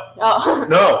 No. Oh.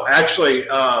 No. Actually,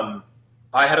 I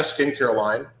had a skincare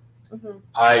line.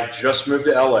 I just moved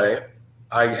to LA.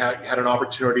 I had an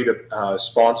opportunity to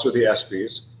sponsor the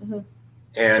ESPYs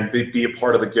and be a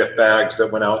part of the gift bags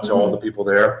that went out to all the people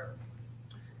there.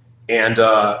 And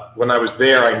when I was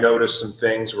there, I noticed some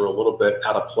things were a little bit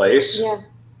out of place. Yeah.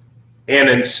 And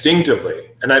instinctively,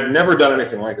 and I've never done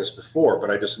anything like this before, but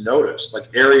I just noticed like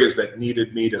areas that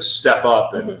needed me to step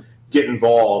up and get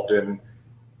involved. And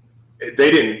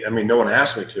they didn't, no one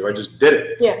asked me to, I just did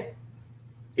it. Yeah.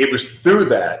 It was through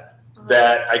that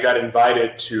I got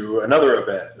invited to another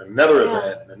event, and another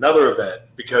event, and another event,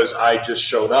 because I just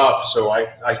showed up. So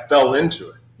I fell into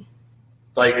it.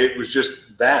 Like, it was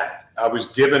just that.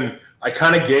 I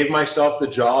kind of gave myself the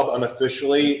job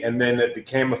unofficially, and then it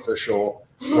became official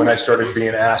when I started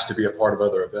being asked to be a part of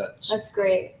other events. That's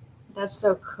great. That's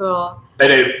so cool.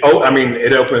 And it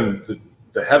opened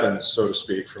the heavens, so to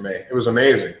speak, for me. It was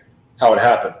amazing how it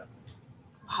happened.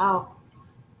 Wow.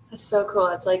 That's so cool.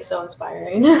 That's like so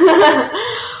inspiring.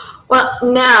 Well,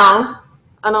 now,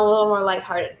 on a little more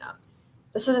lighthearted note,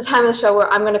 this is a time of the show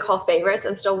where I'm going to call favorites.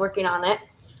 I'm still working on it.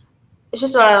 It's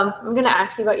just, I'm going to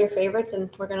ask you about your favorites, and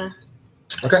we're going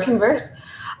to converse.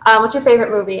 What's your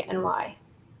favorite movie and why?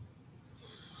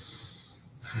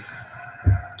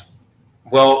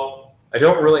 Well, I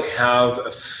don't really have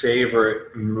a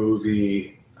favorite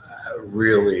movie,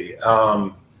 really.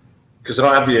 Because I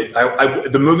don't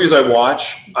have the movies I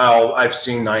watch, I've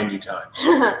seen 90 times.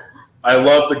 I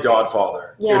love The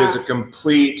Godfather. Yeah. It is a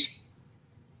complete.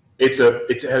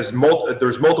 There's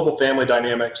multiple family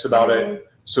dynamics about it.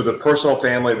 So the personal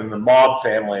family, then the mob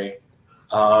family.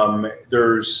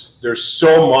 There's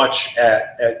so much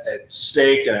at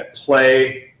stake and at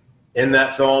play in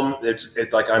that film. It's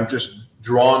like I'm just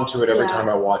drawn to it every time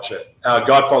I watch it.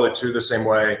 Godfather 2 the same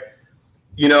way.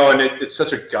 And it's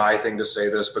such a guy thing to say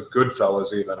this, but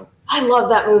Goodfellas even. I love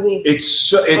that movie. It's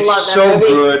so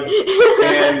good.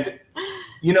 And,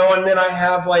 and then I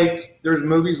have there's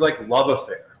movies like Love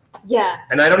Affair. Yeah.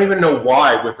 And I don't even know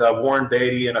why, with Warren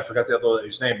Beatty, and I forgot the other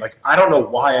lady's name. I don't know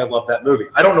why I love that movie.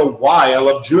 I don't know why I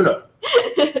love Juno.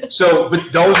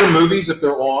 But those are movies, if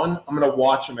they're on, I'm going to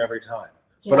watch them every time.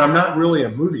 Yeah. But I'm not really a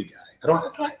movie guy. I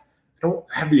don't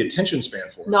have the attention span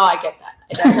for it. No, I get that.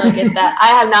 I definitely get that.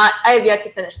 I have yet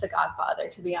to finish The Godfather,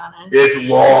 to be honest. It's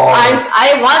long.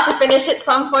 I want to finish it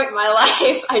some point in my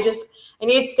life. I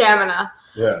need stamina.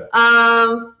 Yeah.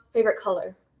 Favorite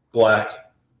color? Black.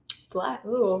 Black.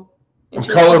 Ooh. I'm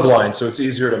colorblind, so it's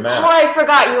easier to match. Oh, I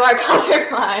forgot you are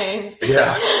colorblind.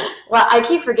 Yeah. Well, I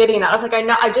keep forgetting that. I was like,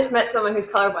 I just met someone who's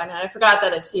colorblind, and I forgot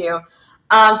that it's you.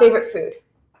 Favorite food?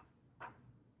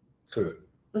 Food.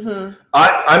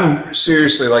 I'm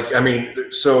seriously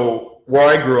so where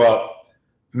I grew up,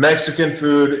 Mexican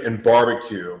food and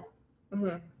barbecue.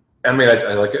 I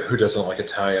like it. Who doesn't like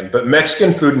Italian? But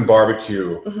Mexican food and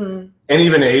barbecue, and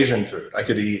even Asian food, I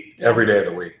could eat every day of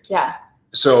the week. Yeah.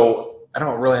 So I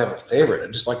don't really have a favorite.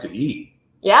 I just like to eat.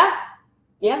 Yeah.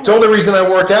 Yeah. It's the only reason I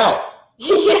work out.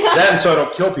 Yeah. That and so I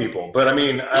don't kill people. But I want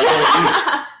to eat.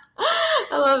 I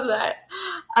love that.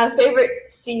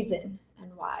 Favorite season and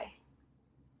why?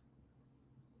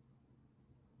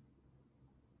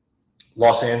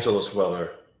 Los Angeles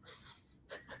weather.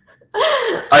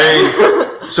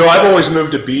 So I've always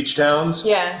moved to beach towns.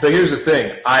 Yeah. But here's the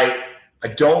thing. I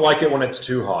don't like it when it's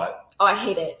too hot. Oh, I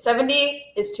hate it.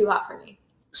 70 is too hot for me.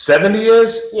 70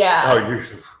 is? Yeah. Oh,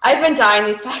 I've been dying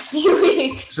these past few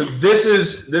weeks. So this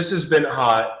has been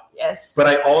hot. Yes. But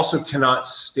I also cannot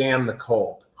stand the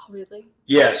cold. Oh, really?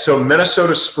 Yeah. So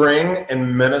Minnesota spring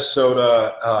and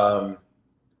Minnesota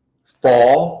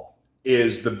fall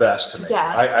is the best to me.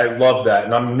 Yeah. I love that.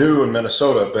 And I'm new in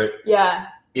Minnesota, but yeah,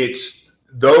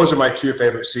 those are my two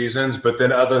favorite seasons. But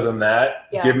then other than that,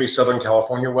 give me Southern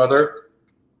California weather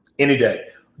any day.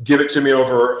 Give it to me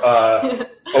over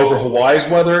Hawaii's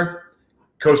weather,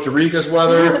 Costa Rica's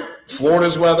weather,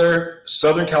 Florida's weather,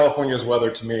 Southern California's weather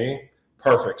to me.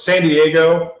 Perfect. San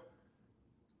Diego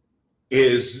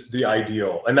is the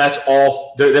ideal. And that's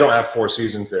all. They don't have 4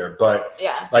 seasons there. But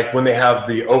like when they have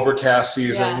the overcast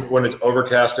season, when it's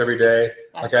overcast every day,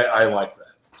 like I like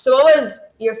that. So what was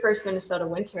your first Minnesota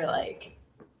winter like?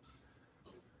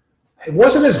 It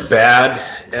wasn't as bad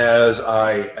as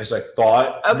I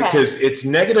thought because it's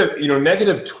negative.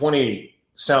 Negative 20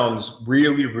 sounds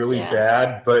really, really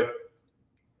bad, but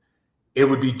it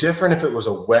would be different if it was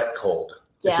a wet cold.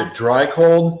 It's a dry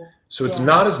cold, so it's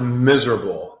not as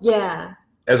miserable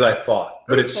as I thought,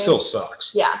 but it still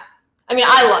sucks. Yeah. I mean,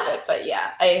 I love it, but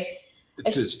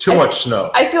it's too much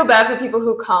snow. I feel bad for people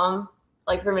who come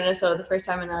like for Minnesota the first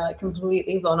time and are like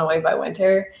completely blown away by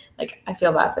winter. Like I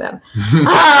feel bad for them.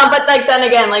 But like then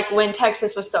again, like when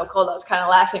Texas was so cold, I was kind of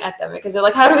laughing at them because they're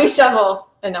like, how do we shovel?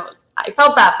 And I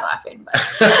felt bad for laughing, but I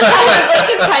was like,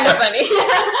 it's kind of funny.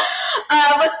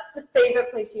 What's the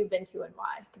favorite place you've been to and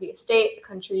why? It could be a state, a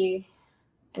country,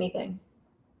 anything.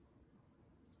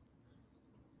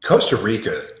 Costa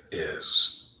Rica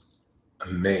is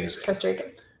amazing. Costa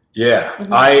Rica. Yeah,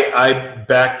 I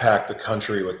backpacked the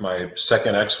country with my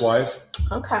second ex-wife.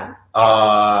 Okay.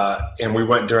 And we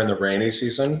went during the rainy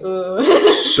season.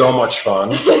 Ooh. So much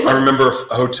fun. I remember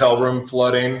a hotel room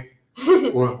flooding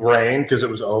with rain because it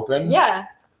was open. Yeah.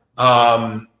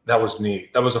 That was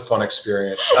neat. That was a fun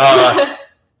experience.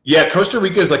 Yeah, Costa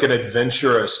Rica is like an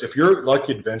adventurous. If you're like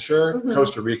adventure,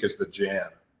 Costa Rica is the jam.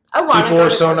 People are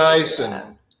so nice,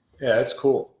 and it's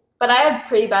cool. But I had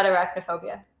pretty bad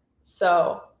arachnophobia,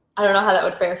 so I don't know how that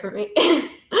would fare for me.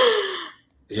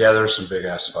 Yeah, there's some big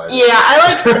ass spiders. Yeah, I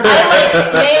like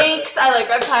snakes. I like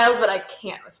reptiles, but I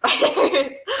can't with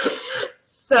spiders.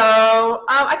 So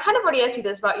I kind of already asked you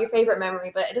this about your favorite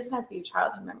memory, but it doesn't have to be a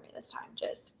childhood memory this time.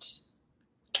 Just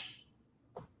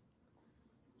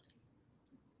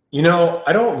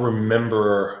I don't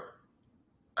remember.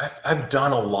 I've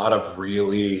done a lot of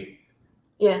really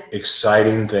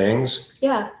exciting things.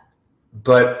 Yeah.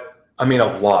 But I mean,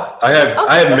 a lot. I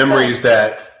have memories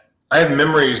that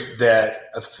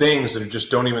of things that just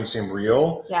don't even seem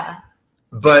real. Yeah.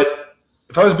 But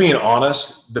if I was being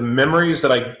honest, the memories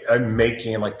that I'm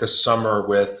making like this summer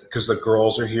because the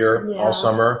girls are here all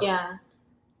summer. Yeah.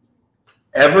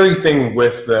 Everything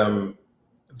with them,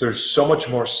 there's so much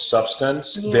more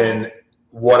substance than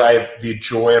what the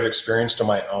joy I've experienced on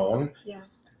my own. Yeah.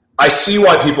 I see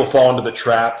why people fall into the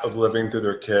trap of living through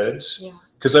their kids. Yeah.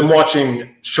 Because I'm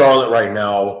watching Charlotte right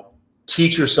now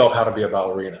teach herself how to be a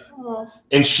ballerina. Oh.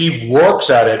 And she works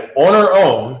at it on her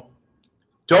own.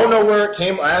 Don't know where it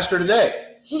came. I asked her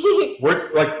today,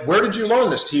 where did you learn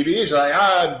this? TV? She's like,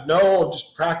 no,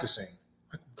 just practicing.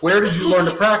 Where did you learn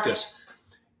to practice?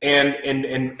 And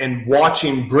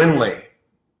watching Brinley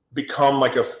become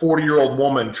like a 40-year-old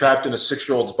woman trapped in a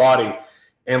 6-year-old's body,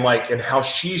 and how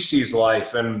she sees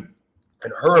life and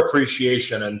her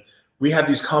appreciation. And we have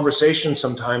these conversations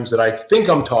sometimes that I think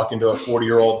I'm talking to a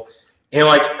 40-year-old, and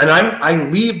I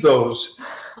leave those.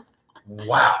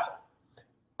 Wow.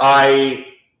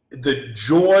 The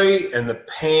joy and the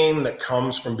pain that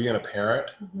comes from being a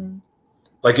parent,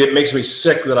 it makes me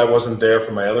sick that I wasn't there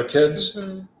for my other kids.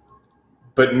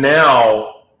 But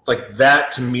now,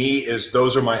 that to me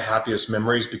those are my happiest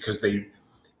memories because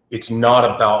it's not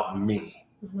about me.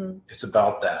 It's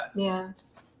about that. Yeah.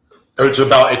 Or it's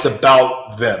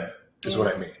about them is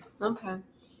what I mean. Okay.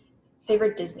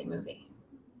 Favorite Disney movie?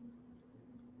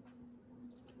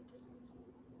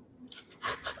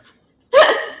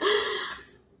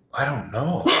 I don't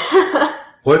know.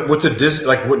 What's a Disney,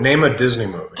 name a Disney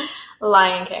movie?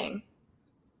 Lion King.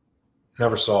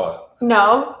 Never saw it.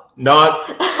 No? Not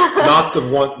the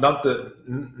one,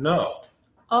 no.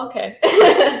 Okay.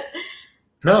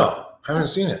 No, I haven't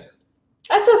seen it.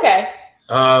 That's okay.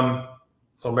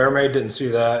 Little Mermaid, didn't see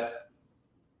that.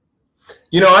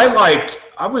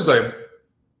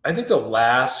 I think the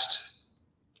last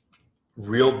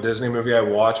real Disney movie I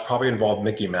watched probably involved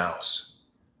Mickey Mouse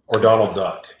or Donald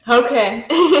Duck. Okay.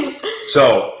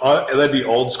 So that'd be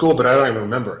old school, but I don't even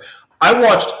remember. I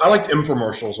liked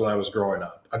infomercials when I was growing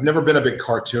up. I've never been a big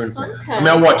cartoon fan. Okay. I mean,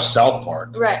 I watched South Park.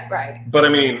 Right. But I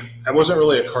mean, I wasn't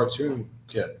really a cartoon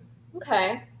kid.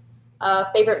 Okay.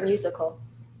 Favorite musical?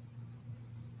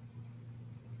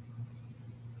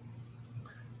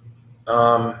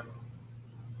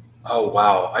 Oh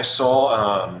wow! I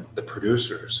saw The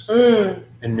Producers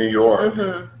in New York.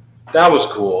 Mm-hmm. That was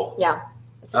cool. Yeah.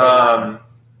 It's a good one.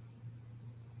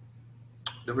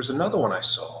 There was another one I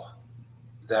saw.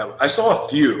 I saw a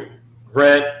few.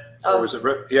 Rent. Oh. Or was it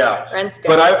Rent? Yeah. Rent's good.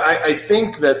 But I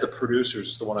think that The Producers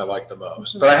is the one I like the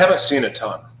most. But I haven't seen a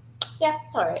ton. Yeah,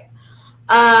 it's all right.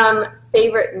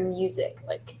 Favorite music,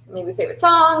 like maybe favorite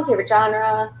song, favorite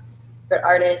genre, favorite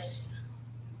artist.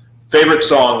 Favorite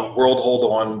song, World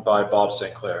Hold On by Bob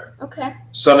Sinclair. Okay.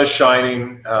 Sun is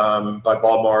Shining by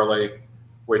Bob Marley,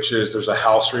 there's a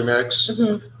house remix.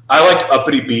 Mm-hmm. I like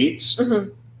uppity beats. Mm-hmm.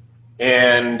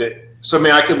 And so, I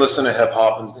mean, I could listen to hip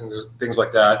hop and things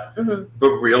like that. Mm-hmm.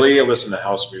 But really, I listen to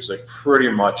house music pretty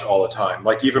much all the time.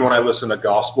 Like even when I listen to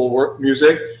gospel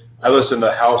music, I listen to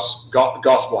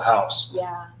gospel house.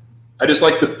 Yeah. I just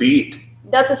like the beat.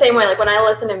 That's the same way. Like when I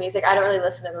listen to music, I don't really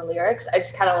listen to the lyrics. I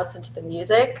just kind of listen to the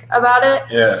music about it.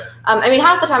 Yeah. I mean,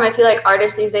 half the time I feel like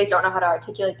artists these days don't know how to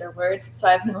articulate their words, so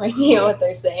I have no idea what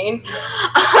they're saying.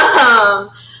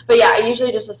 But yeah, I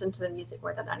usually just listen to the music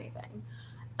more than anything.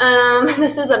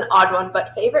 This is an odd one,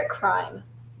 but favorite crime?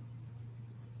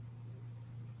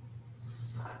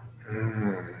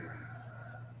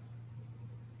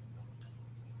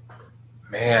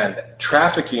 Man,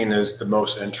 trafficking is the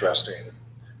most interesting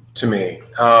to me.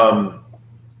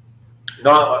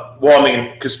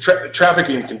 Because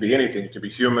trafficking can be anything. It could be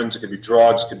humans, it could be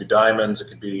drugs, it could be diamonds,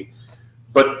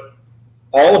 but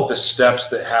all of the steps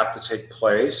that have to take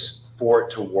place for it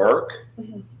to work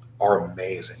are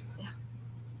amazing. Yeah.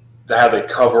 How they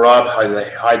cover up, how they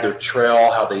hide their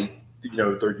trail, how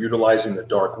they're utilizing the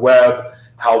dark web,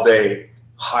 how they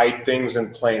hide things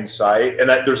in plain sight, and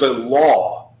that there's a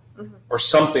law or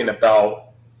something about.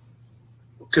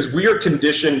 Because we are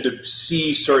conditioned to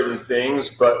see certain things,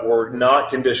 but we're not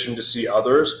conditioned to see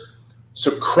others.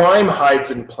 So crime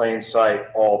hides in plain sight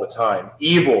all the time.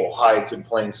 Evil hides in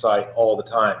plain sight all the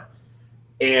time.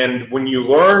 And when you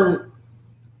learn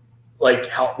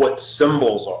what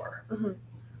symbols are,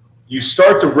 you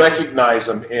start to recognize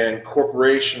them in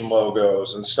corporation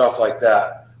logos and stuff like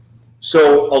that.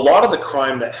 So a lot of the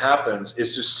crime that happens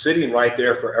is just sitting right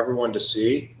there for everyone to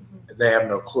see, and they have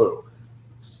no clue.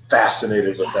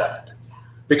 Fascinated with that,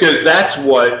 because that's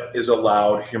what is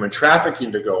allowed human trafficking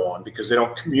to go on, because they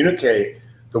don't communicate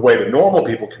the way that normal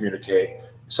people communicate.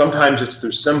 Sometimes it's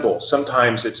through symbols,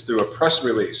 sometimes it's through a press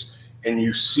release, and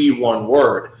you see one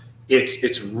word.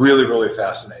 It's really, really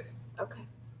fascinating. Okay.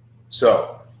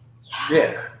 So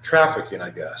yeah, trafficking, I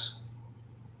guess.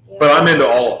 Yeah. But I'm into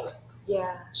all of it.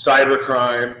 Yeah.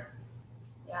 Cybercrime.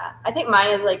 Yeah, I think mine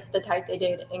is like the type they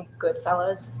did in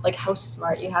Goodfellas, like how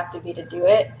smart you have to be to do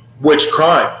it. Which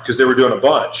crime? Because they were doing a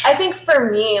bunch. I think for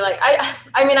me, like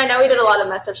I mean, I know he did a lot of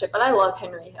messed up shit, but I love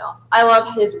Henry Hill. I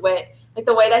love his wit, like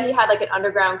the way that he had like an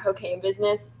underground cocaine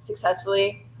business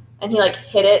successfully, and he like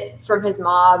hid it from his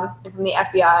mob and from the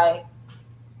FBI.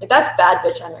 Like that's bad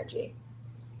bitch energy.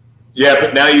 Yeah,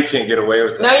 but now you can't get away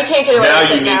with it. No, you can't get away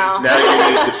with it now. Now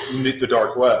you need the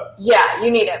dark web. Yeah, you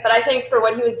need it. But I think for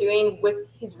what he was doing with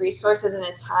his resources and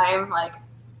his time, like,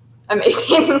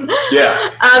 amazing. Yeah.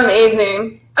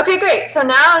 Amazing. Okay, great. So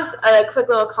now is a quick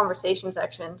little conversation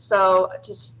section. So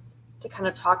just to kind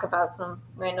of talk about some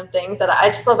random things that I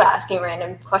just love asking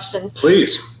random questions.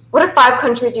 Please. What are 5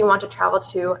 countries you want to travel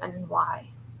to and why?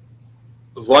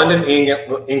 London,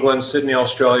 England, Sydney,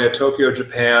 Australia, Tokyo,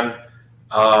 Japan.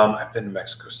 I've been to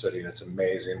Mexico City and it's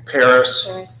amazing. Paris.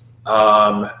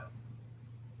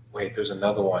 Wait, there's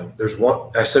another one. There's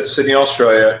one. I said Sydney,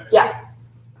 Australia. Yeah.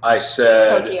 I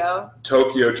said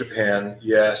Tokyo, Japan.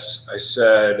 Yes. I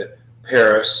said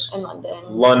Paris. And London.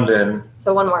 London.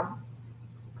 So one more.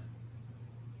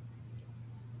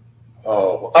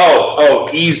 Oh,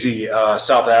 easy.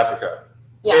 South Africa.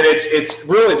 Yeah. And it's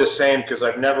really the same because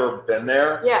I've never been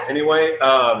there. Yeah. Anyway,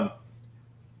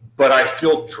 but I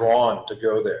feel drawn to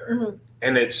go there,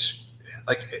 and it's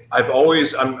like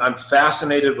I'm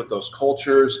fascinated with those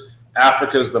cultures.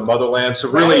 Africa is the motherland, so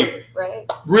really,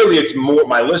 it's more.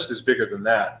 My list is bigger than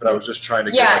that, but I was just trying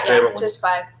to get my favorite ones. Just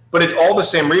 5. But it's all the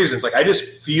same reasons. Like I just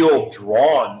feel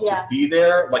drawn to be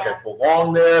there. Like I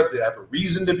belong there. I have a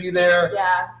reason to be there.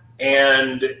 Yeah.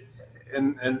 And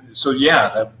so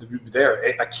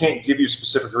there. I can't give you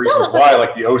specific reasons why,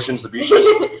 like the oceans, the beaches,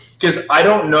 because I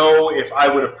don't know if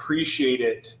I would appreciate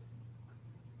it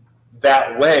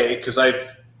that way. Because I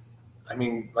I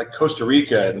mean, like Costa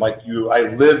Rica, and like I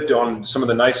lived on some of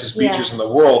the nicest beaches in the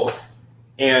world.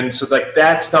 And so like,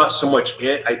 that's not so much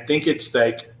it. I think it's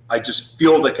like, I just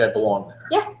feel like I belong there.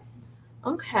 Yeah.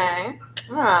 Okay.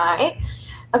 All right.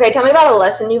 Okay. Tell me about a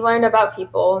lesson you've learned about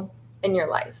people in your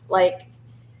life. Like,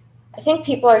 I think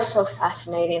people are so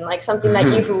fascinating. Like something that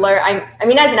you've learned. I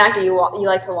mean, as an actor, you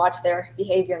like to watch their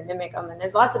behavior and mimic them. And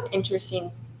there's lots of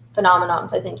interesting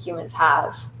phenomenons I think humans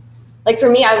have. Like for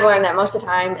me, I've learned that most of the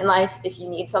time in life, if you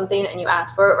need something and you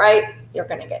ask for it right, you're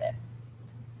going to get it.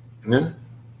 Mm-hmm.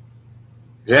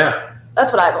 Yeah.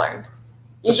 That's what I've learned.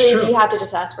 Usually you have to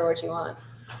just ask for what you want.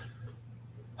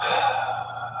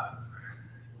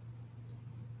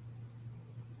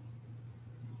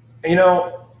 You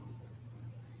know,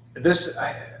 this,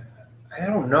 I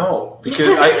don't know,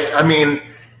 because I mean,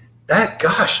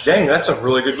 gosh dang, that's a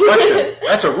really good question.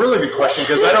 That's a really good question,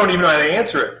 because I don't even know how to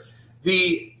answer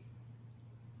it.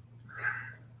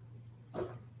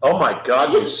 Oh my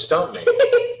God, you stumped me.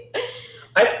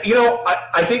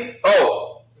 I think,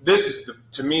 this is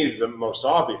to me the most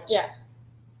obvious. Yeah.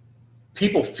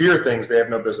 People fear things they have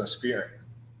no business fearing.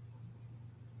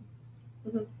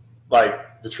 Mm-hmm.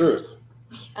 Like the truth.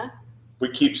 Yeah. We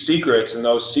keep secrets, and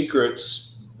those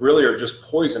secrets really are just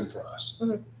poison for us.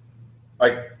 Mm-hmm.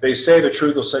 Like they say the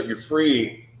truth will set you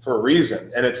free for a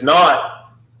reason, and it's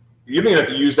not. You don't even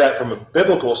have to use that from a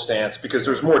biblical stance, because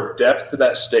there's more depth to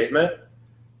that statement.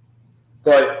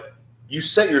 But you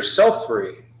set yourself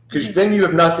free, because then you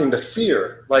have nothing to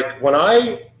fear. Like when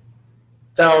I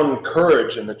found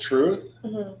courage in the truth,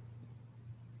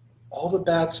 all the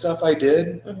bad stuff I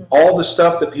did, all the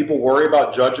stuff that people worry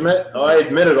about judgment, I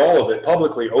admitted all of it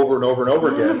publicly over and over and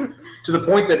over again, to the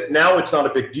point that now it's not a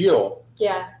big deal.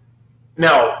 Yeah.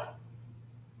 Now,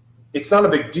 it's not a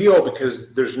big deal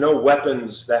because there's no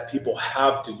weapons that people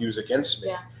have to use against me.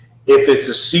 Yeah. If it's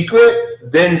a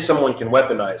secret, then someone can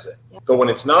weaponize it. Yeah. But when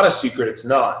it's not a secret, it's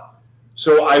not.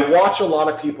 So I watch a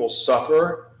lot of people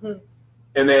suffer,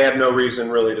 and they have no reason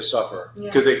really to suffer,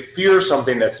 because they fear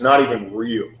something that's not even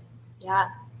real. Yeah,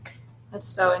 that's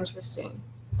so interesting.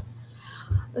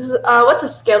 This is what's a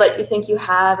skill that you think you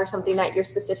have, or something that you're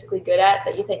specifically good at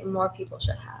that you think more people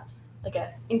should have? Like an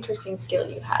interesting skill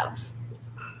you have.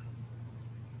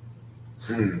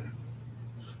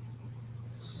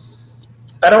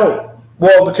 I don't.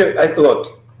 Well, because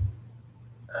look,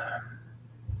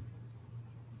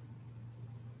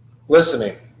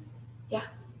 listening. Yeah.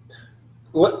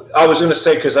 I was going to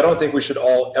say, because I don't think we should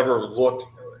all ever look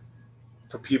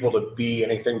for people to be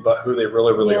anything but who they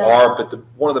really, really are. But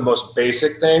one of the most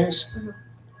basic things,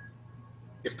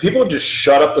 if people just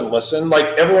shut up and listen, like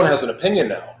everyone has an opinion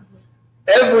now.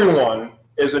 Everyone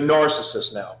is a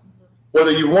narcissist now.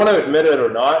 Whether you want to admit it or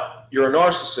not, you're a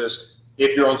narcissist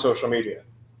if you're on social media.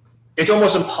 It's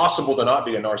almost impossible to not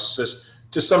be a narcissist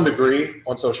to some degree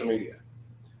on social media.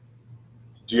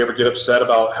 Do you ever get upset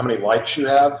about how many likes you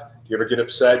have? Do you ever get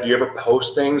upset? Do you ever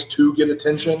post things to get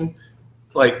attention?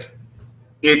 Like,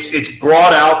 it's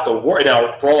brought out the word.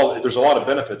 Now, there's a lot of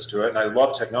benefits to it, and I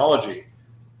love technology.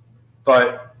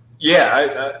 But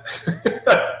yeah,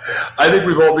 I think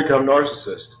we've all become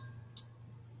narcissists.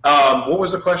 What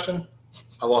was the question?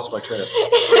 I lost my train of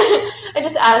thought. I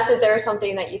just asked if there was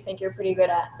something that you think you're pretty good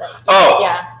at.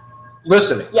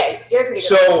 Listening. Yeah, you're pretty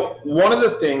good. So one of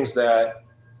the things that,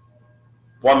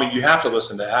 well, I mean, you have to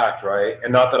listen to act, right?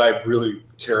 And not that I really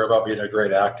care about being a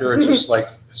great actor. It's just like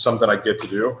something I get to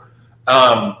do.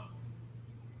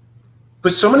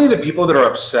 But so many of the people that are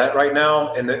upset right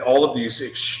now, and all of these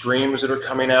extremes that are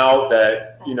coming out,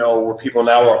 that, where people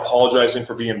now are apologizing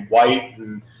for being white,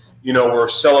 and, we're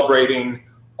celebrating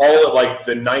all of like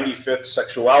the 95th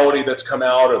sexuality that's come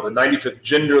out, or the 95th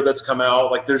gender that's come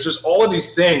out. Like there's just all of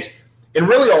these things. And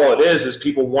really all it is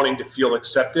people wanting to feel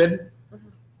accepted.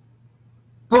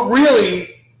 But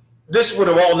really, this would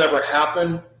have all never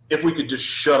happened if we could just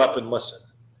shut up and listen.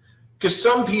 Because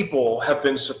some people have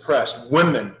been suppressed.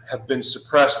 Women have been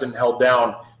suppressed and held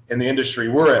down in the industry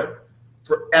we're in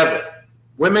forever.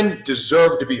 Women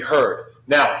deserve to be heard.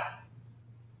 Now,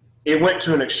 it went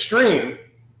to an extreme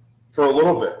for a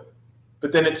little bit,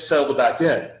 but then it settled back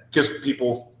in, because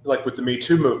people, like with the Me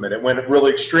Too movement, it went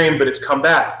really extreme, but it's come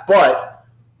back. But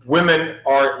women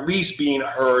are at least being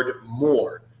heard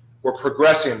more. We're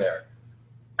progressing there.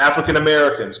 African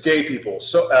Americans, gay people,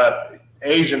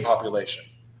 Asian population.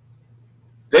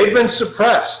 They've been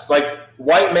suppressed. Like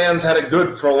white man's had it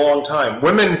good for a long time.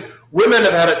 Women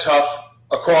have had it tough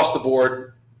across the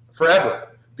board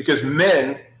forever, because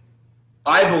men,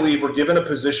 I believe, were given a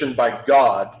position by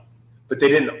God, but they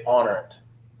didn't honor it.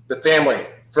 The family,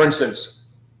 for instance,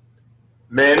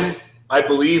 men, I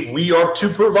believe we are to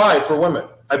provide for women.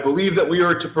 I believe that we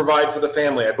are to provide for the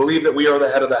family. I believe that we are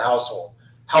the head of the household.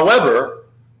 However,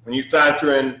 when you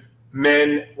factor in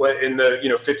men in the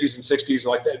 50s and 60s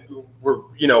like that,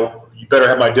 you better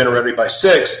have my dinner ready by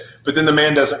 6, but then the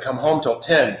man doesn't come home till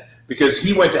 10 because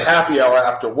he went to happy hour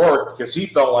after work because he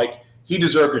felt like he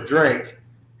deserved a drink.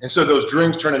 And so those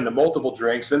drinks turn into multiple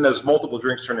drinks, then those multiple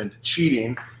drinks turn into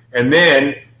cheating, and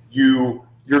then you're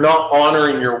not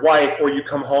honoring your wife, or you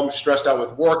come home stressed out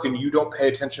with work and you don't pay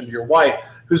attention to your wife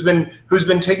who's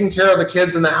been taking care of the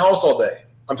kids in the house all day.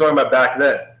 I'm talking about back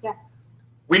then. Yeah.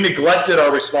 We neglected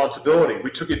our responsibility. We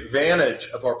took advantage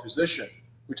of our position.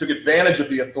 We took advantage of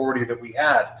the authority that we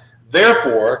had.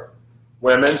 Therefore,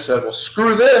 women said, well,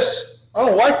 screw this. I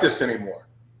don't like this anymore.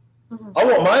 Mm-hmm. I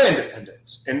want my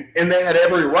independence. And they had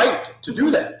every right to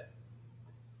do that.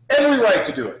 Every right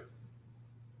to do it.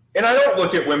 And I don't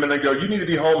look at women and go, you need to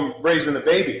be home raising the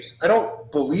babies. I don't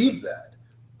believe that.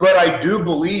 But I do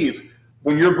believe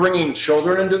when you're bringing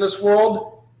children into this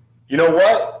world, you know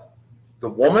what? The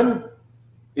woman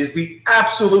is the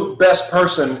absolute best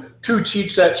person to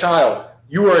teach that child.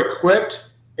 You are equipped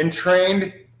and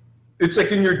trained. It's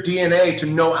like in your DNA to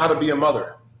know how to be a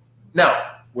mother.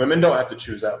 Now, women don't have to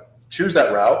choose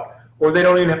that route, or they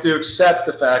don't even have to accept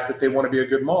the fact that they want to be a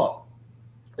good mom.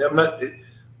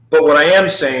 But what I am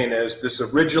saying is this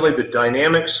originally, the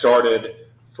dynamic started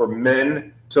for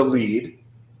men to lead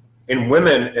and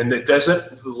women, and it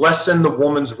doesn't lessen the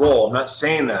woman's role. I'm not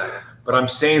saying that, but I'm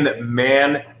saying that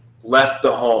man left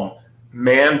the home.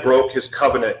 Man broke his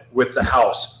covenant with the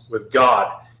house, with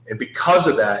God. And because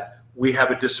of that, we have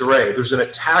a disarray. There's an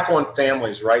attack on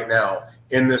families right now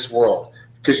in this world.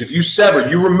 Because if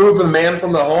you remove the man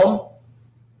from the home,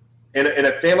 in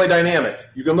a family dynamic,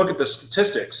 you can look at the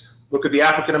statistics, look at the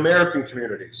African American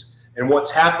communities and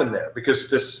what's happened there. Because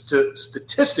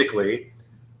statistically,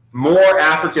 more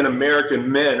African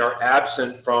American men are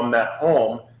absent from that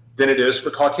home than it is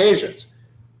for Caucasians.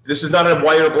 This is not a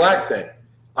white or black thing.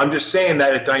 I'm just saying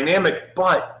that a dynamic,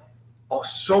 but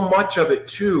so much of it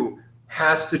too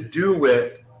has to do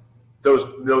with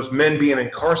those men being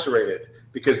incarcerated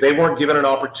because they weren't given an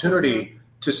opportunity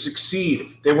to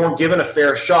succeed. They weren't given a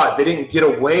fair shot. They didn't get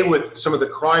away with some of the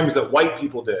crimes that white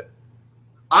people did.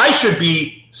 I should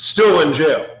be still in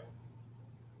jail,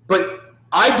 but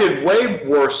I did way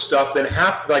worse stuff than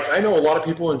I know a lot of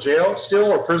people in jail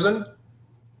still or prison.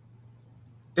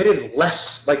 They did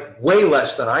less, way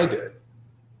less than I did,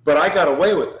 but I got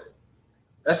away with it.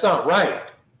 That's not right.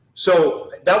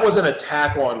 So that was an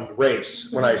attack on race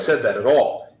when I said that at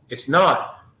all. It's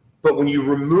not. But when you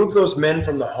remove those men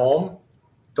from the home,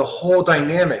 the whole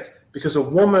dynamic, because a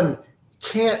woman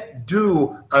can't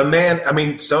do a man. I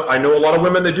mean, I know a lot of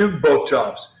women that do both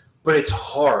jobs, but it's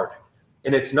hard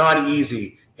and it's not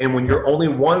easy. And when you're only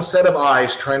one set of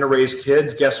eyes trying to raise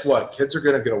kids, guess what? Kids are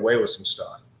going to get away with some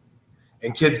stuff.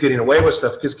 And kids getting away with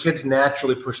stuff because kids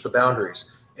naturally push the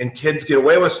boundaries. And kids get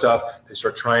away with stuff. They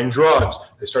start trying drugs.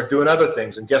 They start doing other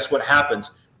things. And guess what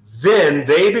happens? Then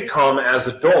they become, as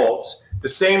adults, the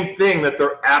same thing that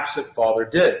their absent father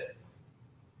did.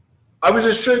 I was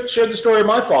just shared the story of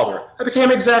my father. I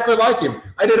became exactly like him.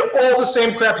 I did all the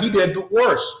same crap he did, but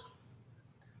worse.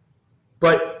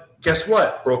 But guess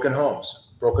what? Broken homes.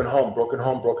 Broken home, broken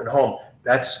home, broken home.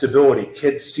 That's stability.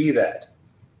 Kids see that.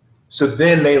 So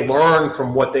then they learn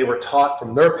from what they were taught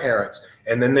from their parents.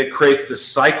 And then it creates this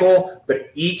cycle.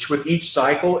 But with each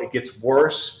cycle, it gets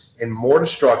worse and more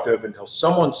destructive until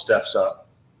someone steps up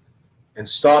and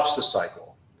stops the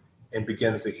cycle and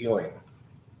begins the healing.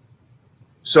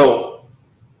 So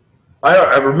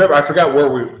I remember, I forgot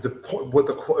what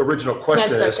the original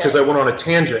question is because I went on a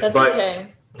tangent. That's but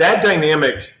okay. That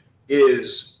dynamic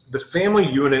is, the family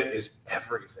unit is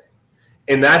everything.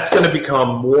 And that's going to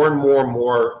become more and more and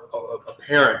more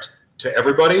apparent to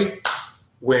everybody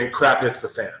when crap hits the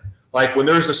fan. Like when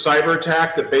there's a cyber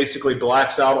attack that basically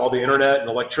blacks out all the internet and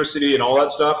electricity and all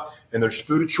that stuff, and there's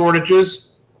food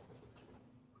shortages,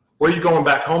 where are you going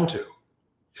back home to?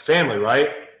 Your family, right?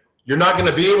 You're not going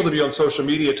to be able to be on social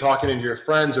media talking to your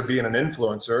friends or being an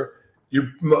influencer.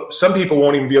 Some people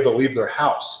won't even be able to leave their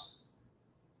house.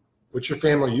 What's your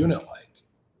family unit like?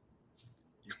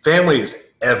 Your family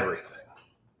is everything.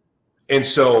 And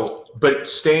so, but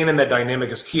staying in that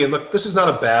dynamic is key. And look, this is not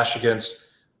a bash against,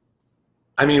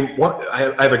 I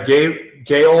have a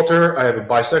gay altar, I have a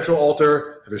bisexual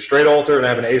altar, I have a straight altar, and I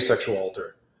have an asexual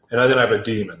altar. And then I have a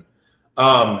demon.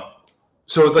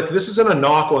 So like this isn't a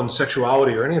knock on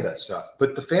sexuality or any of that stuff,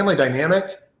 but the family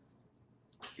dynamic,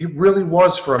 it really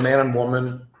was for a man and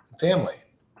woman family.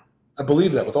 I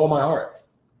believe that with all my heart.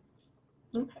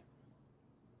 Okay.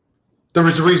 There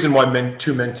is a reason why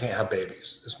two men can't have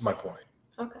babies, is my point.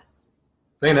 Okay.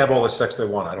 They can have all the sex they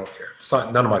want. I don't care. It's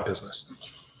not, none of my business.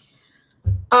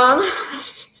 I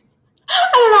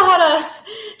don't know how to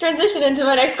transition into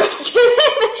my next question.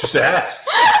 Just ask.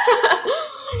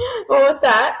 Well, with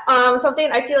that,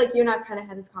 something I feel like you and I kind of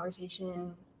had this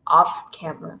conversation off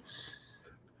camera.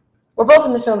 We're both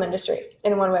in the film industry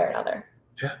in one way or another.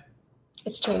 Yeah.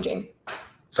 It's changing.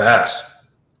 Fast.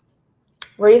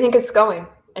 Where do you think it's going?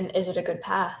 And is it a good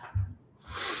path?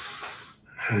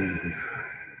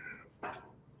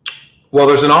 Well,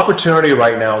 there's an opportunity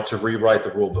right now to rewrite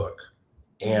the rule book,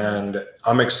 and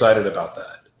I'm excited about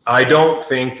that. I don't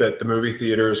think that the movie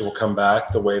theaters will come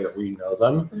back the way that we know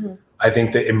them. Mm-hmm. I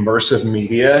think that immersive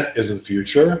media is the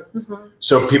future. Mm-hmm.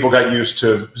 So people got used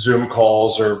to Zoom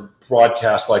calls or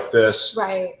broadcasts like this.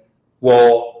 Right.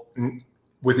 Well,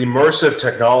 with immersive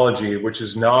technology, which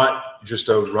is not just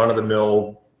a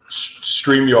run-of-the-mill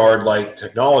StreamYard-like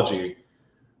technology,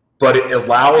 but it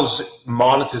allows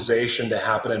monetization to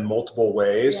happen in multiple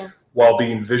ways while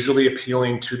being visually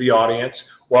appealing to the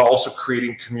audience, while also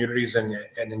creating communities and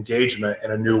engagement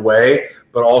in a new way,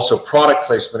 but also product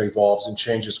placement evolves and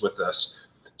changes with this.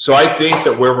 So I think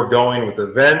that where we're going with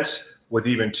events, with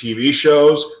even TV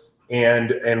shows,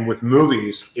 and with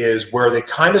movies is where they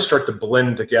kind of start to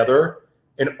blend together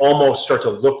and almost start to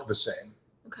look the same.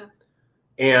 Okay.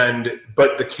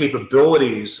 But the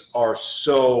capabilities are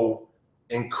so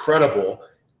incredible.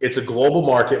 It's a global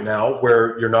market now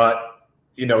where you're not,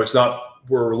 it's not,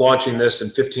 we're launching this in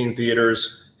 15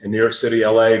 theaters in New York City,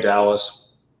 LA,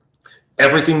 Dallas.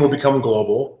 Everything will become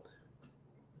global.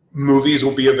 Movies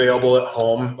will be available at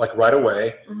home, like right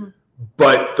away. Mm-hmm.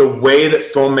 But the way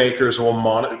that filmmakers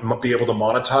will be able to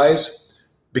monetize,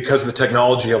 because the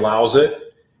technology allows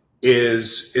it,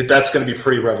 that's going to be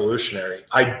pretty revolutionary.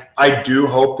 I do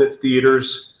hope that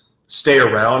theaters stay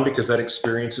around because that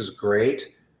experience is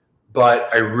great. But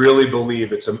I really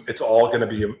believe it's going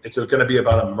to be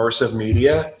about immersive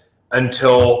media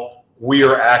until we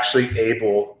are actually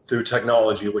able, through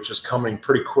technology, which is coming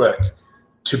pretty quick,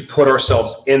 to put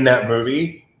ourselves in that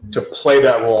movie, to play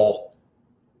that role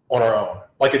on our own,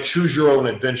 like a choose your own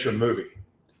adventure movie.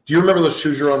 Do you remember those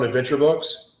choose your own adventure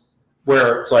books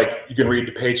where it's like you can read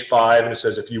to page 5 and it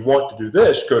says, if you want to do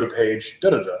this, go to page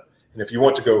da-da-da. And if you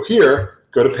want to go here,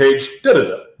 go to page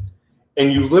da-da-da.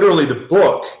 And you literally, the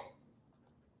book,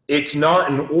 it's not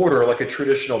in order like a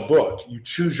traditional book. You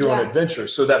choose your own adventure.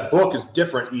 So that book is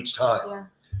different each time. Yeah.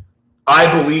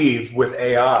 I believe with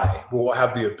AI, we'll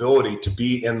have the ability to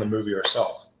be in the movie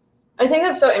ourselves. I think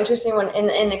that's so interesting when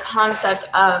in the concept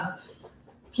of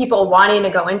people wanting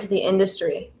to go into the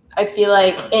industry. I feel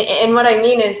like, and what I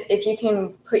mean is if you can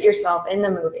put yourself in the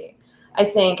movie, I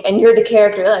think, and you're the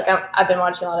character, like I've been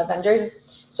watching a lot of Avengers.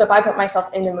 So if I put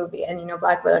myself in the movie and,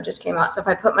 Black Widow just came out. So if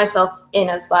I put myself in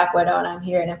as Black Widow and I'm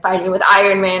here and I'm fighting with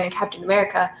Iron Man and Captain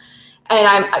America and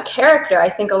I'm a character, I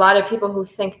think a lot of people who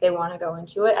think they want to go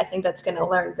into it, I think that's going to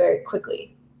learn very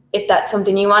quickly. If that's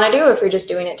something you want to do, if you're just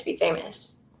doing it to be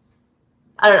famous.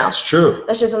 I don't know. It's true.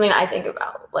 That's just something I think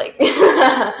about. Like,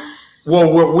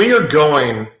 well, where we are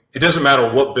going, it doesn't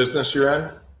matter what business you're in.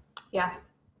 Yeah.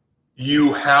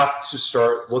 You have to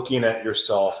start looking at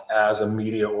yourself as a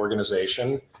media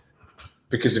organization,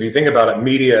 because if you think about it,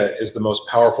 media is the most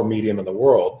powerful medium in the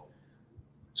world.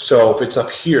 So if it's up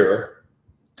here,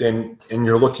 and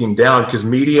you're looking down, because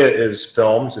media is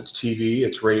films, it's TV,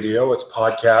 it's radio, it's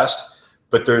podcast,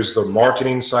 but there's the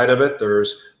marketing side of it,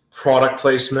 there's product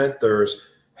placement, there's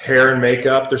hair and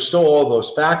makeup, there's still all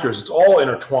those factors. It's all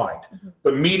intertwined. Mm-hmm.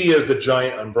 But media is the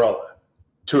giant umbrella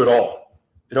to it all.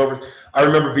 I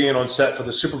remember being on set for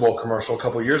the Super Bowl commercial a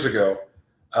couple of years ago,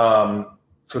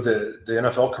 for the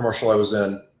NFL commercial I was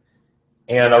in.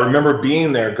 And I remember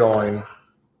being there going,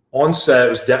 on set, it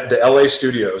was the LA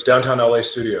studios, downtown LA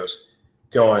studios,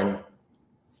 going,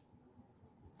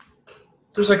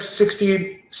 there's like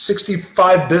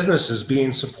 65 businesses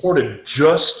being supported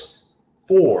just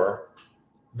for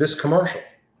this commercial.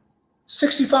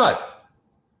 65.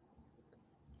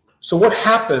 So what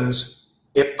happens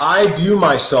if I view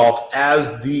myself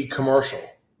as the commercial?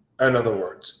 In other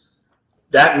words,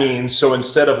 that means, so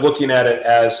instead of looking at it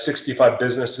as 65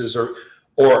 businesses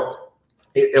or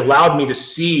it allowed me to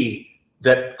see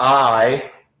that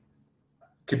I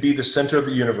could be the center of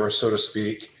the universe, so to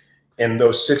speak, and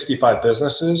those 65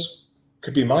 businesses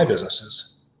could be my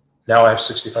businesses. Now I have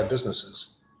 65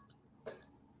 businesses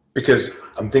because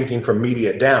I'm thinking from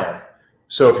media down.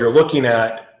 So if you're looking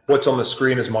at what's on the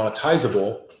screen is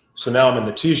monetizable, so now I'm in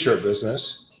the t-shirt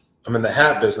business, I'm in the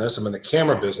hat business, I'm in the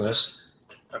camera business,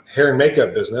 hair and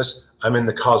makeup business, I'm in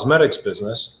the cosmetics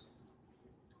business,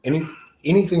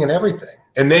 anything and everything.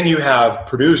 And then you have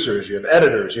producers, you have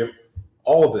editors, you have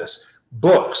all of this.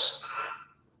 books.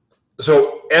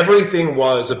 So everything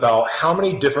was about how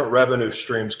many different revenue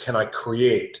streams can I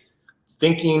create,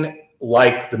 thinking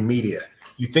like the media.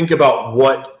 You think about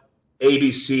what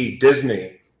ABC,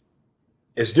 Disney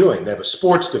is doing. They have a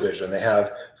sports division, they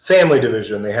have family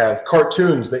division, they have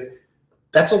cartoons.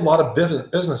 That's a lot of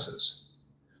businesses.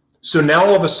 So now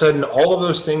all of a sudden, all of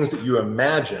those things that you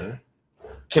imagine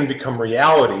can become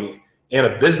reality in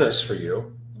a business for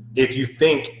you if you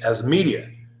think as media.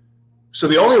 So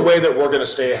the only way that we're going to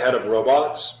stay ahead of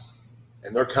robots,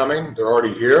 and they're coming, they're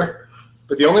already here,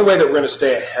 but the only way that we're going to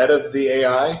stay ahead of the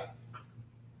AI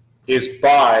is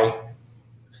by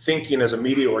thinking as a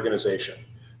media organization.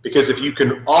 Because if you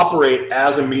can operate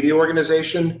as a media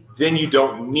organization, then you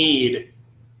don't need,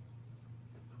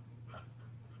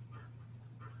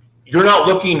 you're not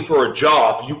looking for a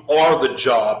job, you are the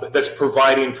job that's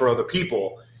providing for other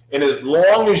people. And as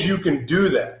long as you can do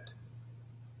that,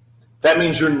 that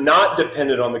means you're not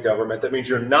dependent on the government. That means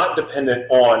you're not dependent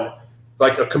on,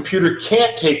 like a computer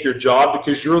can't take your job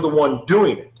because you're the one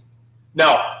doing it.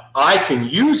 Now, I can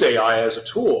use AI as a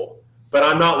tool, but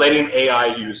I'm not letting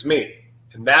AI use me.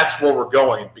 And that's where we're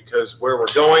going, because where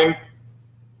we're going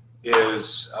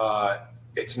is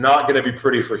it's not going to be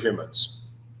pretty for humans,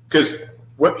 because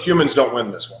humans don't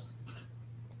win this one.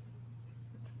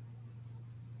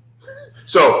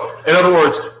 So, in other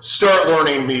words, start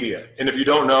learning media. And if you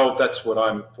don't know, that's what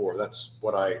I'm for. That's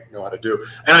what I know how to do.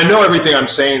 And I know everything I'm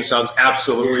saying sounds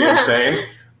absolutely insane,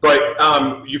 but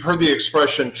you've heard the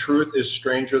expression, truth is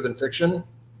stranger than fiction.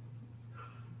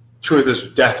 Truth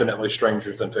is definitely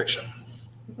stranger than fiction.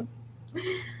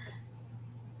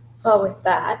 Well, with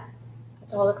that,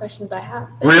 that's all the questions I have.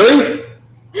 Really?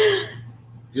 You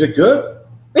did good?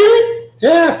 Really?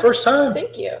 Yeah, first time.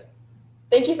 Thank you.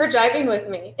 Thank you for driving with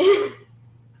me.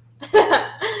 Did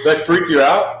that freak you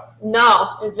out?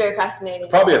 No, it was very fascinating.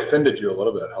 Probably offended you a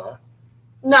little bit, huh?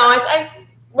 No,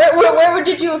 where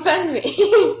did you offend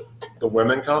me? The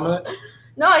women comment?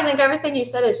 No, I think everything you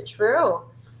said is true.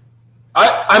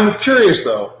 I'm curious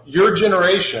though, your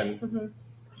generation,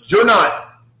 you're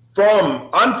not from,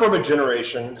 I'm from a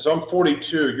generation, because I'm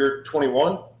 42, you're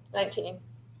 21? 19.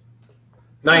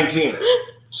 19.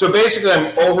 So basically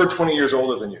I'm over 20 years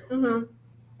older than you.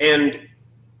 And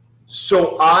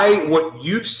so what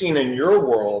you've seen in your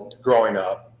world growing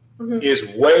up is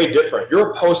way different.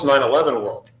 You're a post 9/11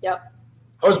 world. Yep.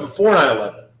 I was before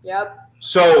 9/11. Yep.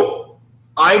 So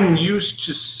I'm used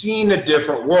to seeing a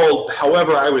different world.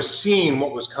 However, I was seeing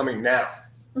what was coming now.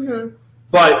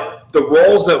 But the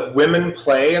roles that women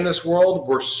play in this world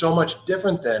were so much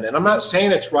different then. And I'm not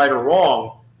saying it's right or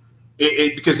wrong,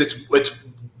 because it's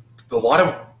a lot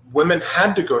of women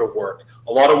had to go to work.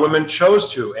 A lot of women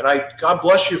chose to, and God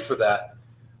bless you for that.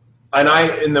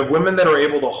 And the women that are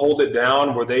able to hold it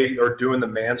down, where they are doing the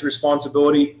man's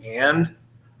responsibility, and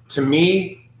to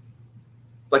me,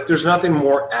 like, there's nothing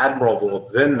more admirable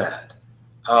than that.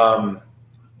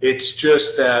 It's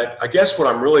just that, I guess what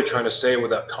I'm really trying to say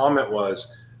with that comment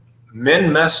was,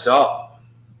 men messed up.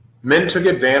 Men took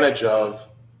advantage of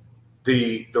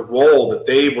the role that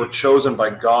they were chosen by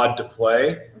God to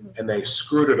play, and they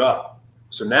screwed it up.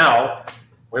 So now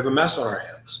we have a mess on our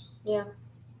hands. Yeah.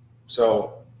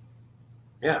 So,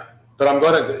 yeah. But I'm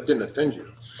glad it didn't offend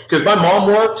you. Because my mom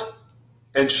worked,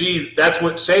 and that's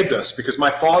what saved us, because my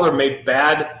father made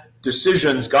bad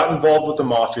decisions, got involved with the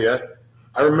mafia.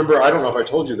 I remember, I don't know if I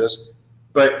told you this,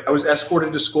 but I was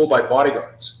escorted to school by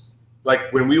bodyguards.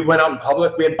 Like, when we went out in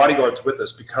public, we had bodyguards with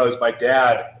us because my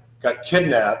dad got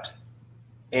kidnapped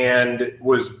and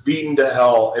was beaten to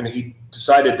hell, and he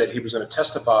decided that he was going to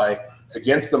testify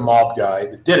against the mob guy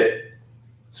that did it.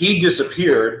 He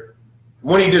disappeared.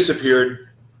 When he disappeared,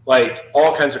 like,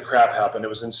 all kinds of crap happened. It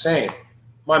was insane.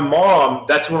 My mom,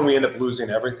 that's when we ended up losing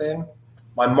everything.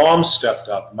 My mom stepped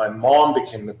up. My mom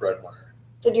became the breadwinner.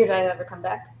 Did your dad ever come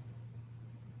back?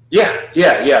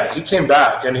 Yeah. He came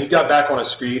back, and he got back on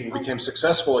his feet and became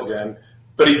successful again,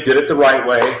 but he did it the right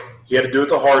way. He had to do it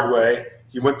the hard way.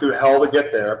 He went through hell to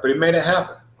get there, but he made it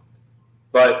happen.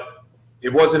 But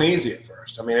it wasn't easy at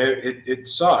first. I mean, it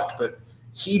sucked, but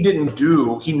he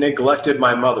neglected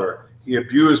my mother. He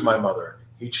abused my mother.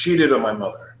 He cheated on my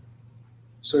mother.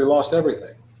 So he lost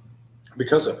everything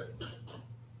because of it.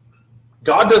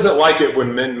 God doesn't like it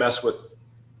when men mess with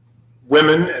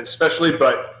women, especially,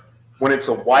 but when it's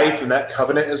a wife and that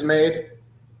covenant is made,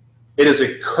 it is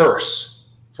a curse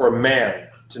for a man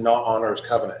to not honor his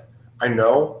covenant. I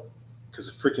know, because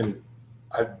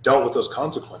I've dealt with those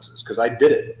consequences, because I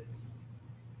did it.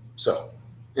 So,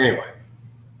 anyway.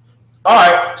 All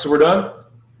right, so we're done?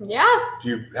 Yeah. Do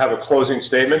you have a closing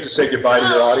statement to say goodbye to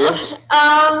your audience?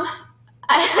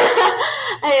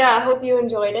 I hope you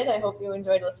enjoyed it. I hope you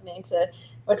enjoyed listening to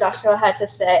what Joshua had to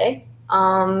say.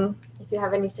 If you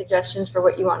have any suggestions for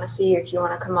what you want to see, or if you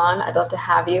want to come on, I'd love to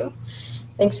have you.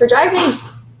 Thanks for driving.